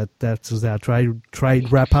there. That was our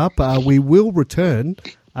trade wrap up. We will return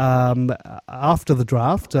after the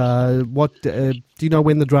draft. Do you know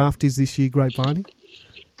when the draft is this year, Grapevine?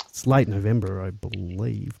 It's late November, I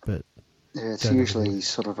believe, but Yeah, it's usually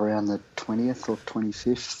sort of around the 20th or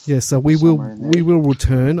 25th. Yeah, so we will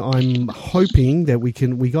return. I'm hoping that we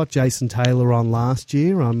got Jason Taylor on last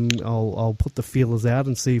year. I'll put the feelers out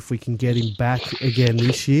and see if we can get him back again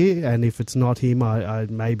this year. And if it's not him, I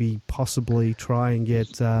maybe possibly try and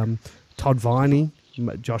get Todd Viney.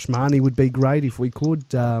 Josh Marnie would be great if we could.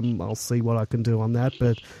 I'll see what I can do on that.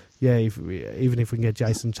 But yeah, even if we can get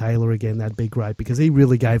Jason Taylor again, that'd be great, because he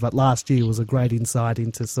really gave up. Last year was a great insight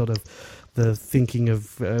into sort of the thinking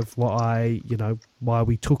of why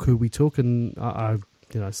we took who we took, and I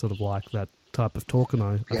sort of like that type of talk, and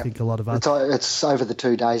I think a lot of us. It's over the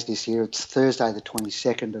 2 days this year. It's Thursday the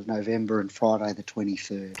 22nd of November and Friday the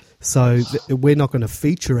 23rd. So we're not going to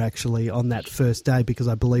feature actually on that first day, because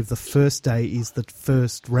I believe the first day is the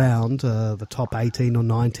first round, the top 18 or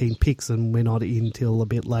 19 picks, and we're not in till a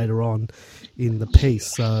bit later on in the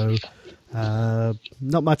piece. So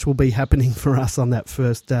not much will be happening for us on that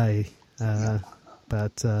first day.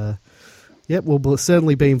 But we'll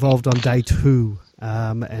certainly be involved on day 2.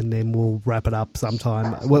 And then we'll wrap it up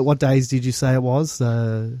sometime. What days did you say it was?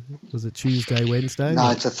 Was it Tuesday, Wednesday?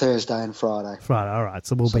 No, it's a Thursday and Friday. Friday, all right.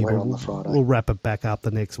 So we're on the Friday. We'll wrap it back up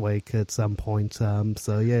the next week at some point.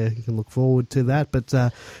 So yeah, you can look forward to that. But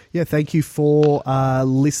thank you for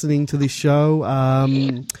listening to this show.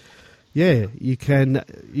 You can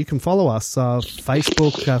follow us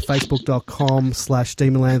Facebook,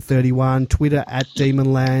 facebook.com/Demonland31, Twitter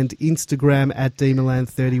 @Demonland, Instagram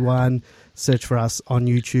 @Demonland31. Search for us on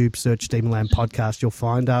YouTube, search Demonland Podcast, you'll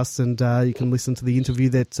find us, and you can listen to the interview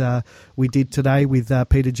that we did today with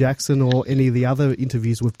Peter Jackson, or any of the other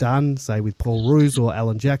interviews we've done, say with Paul Roos or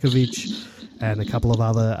Alan Jakovic, and a couple of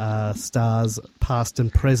other stars past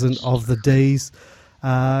and present of the Ds.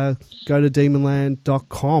 Go to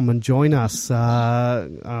demonland.com and join us.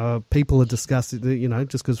 People are discussing,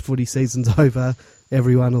 just because footy season's over,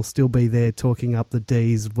 everyone will still be there talking up the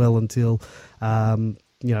Ds well until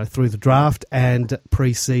through the draft and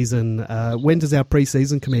pre-season. When does our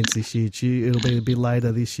pre-season commence this year? It'll be a bit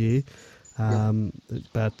later this year.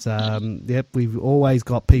 We've always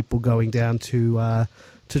got people going down to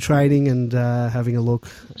training and having a look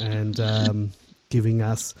and giving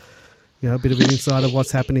us a bit of an insight of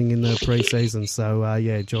what's happening in the pre-season. So,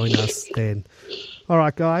 join us then. All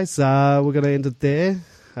right, guys, we're going to end it there.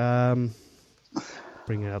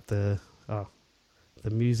 Bring out the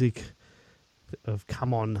music of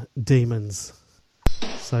Come On Demons.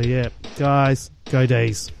 So, guys, go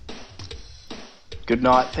D's. Good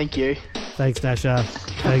night. Thank you. Thanks, Nasha.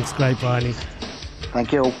 Thanks, Great Viney.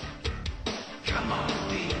 Thank you.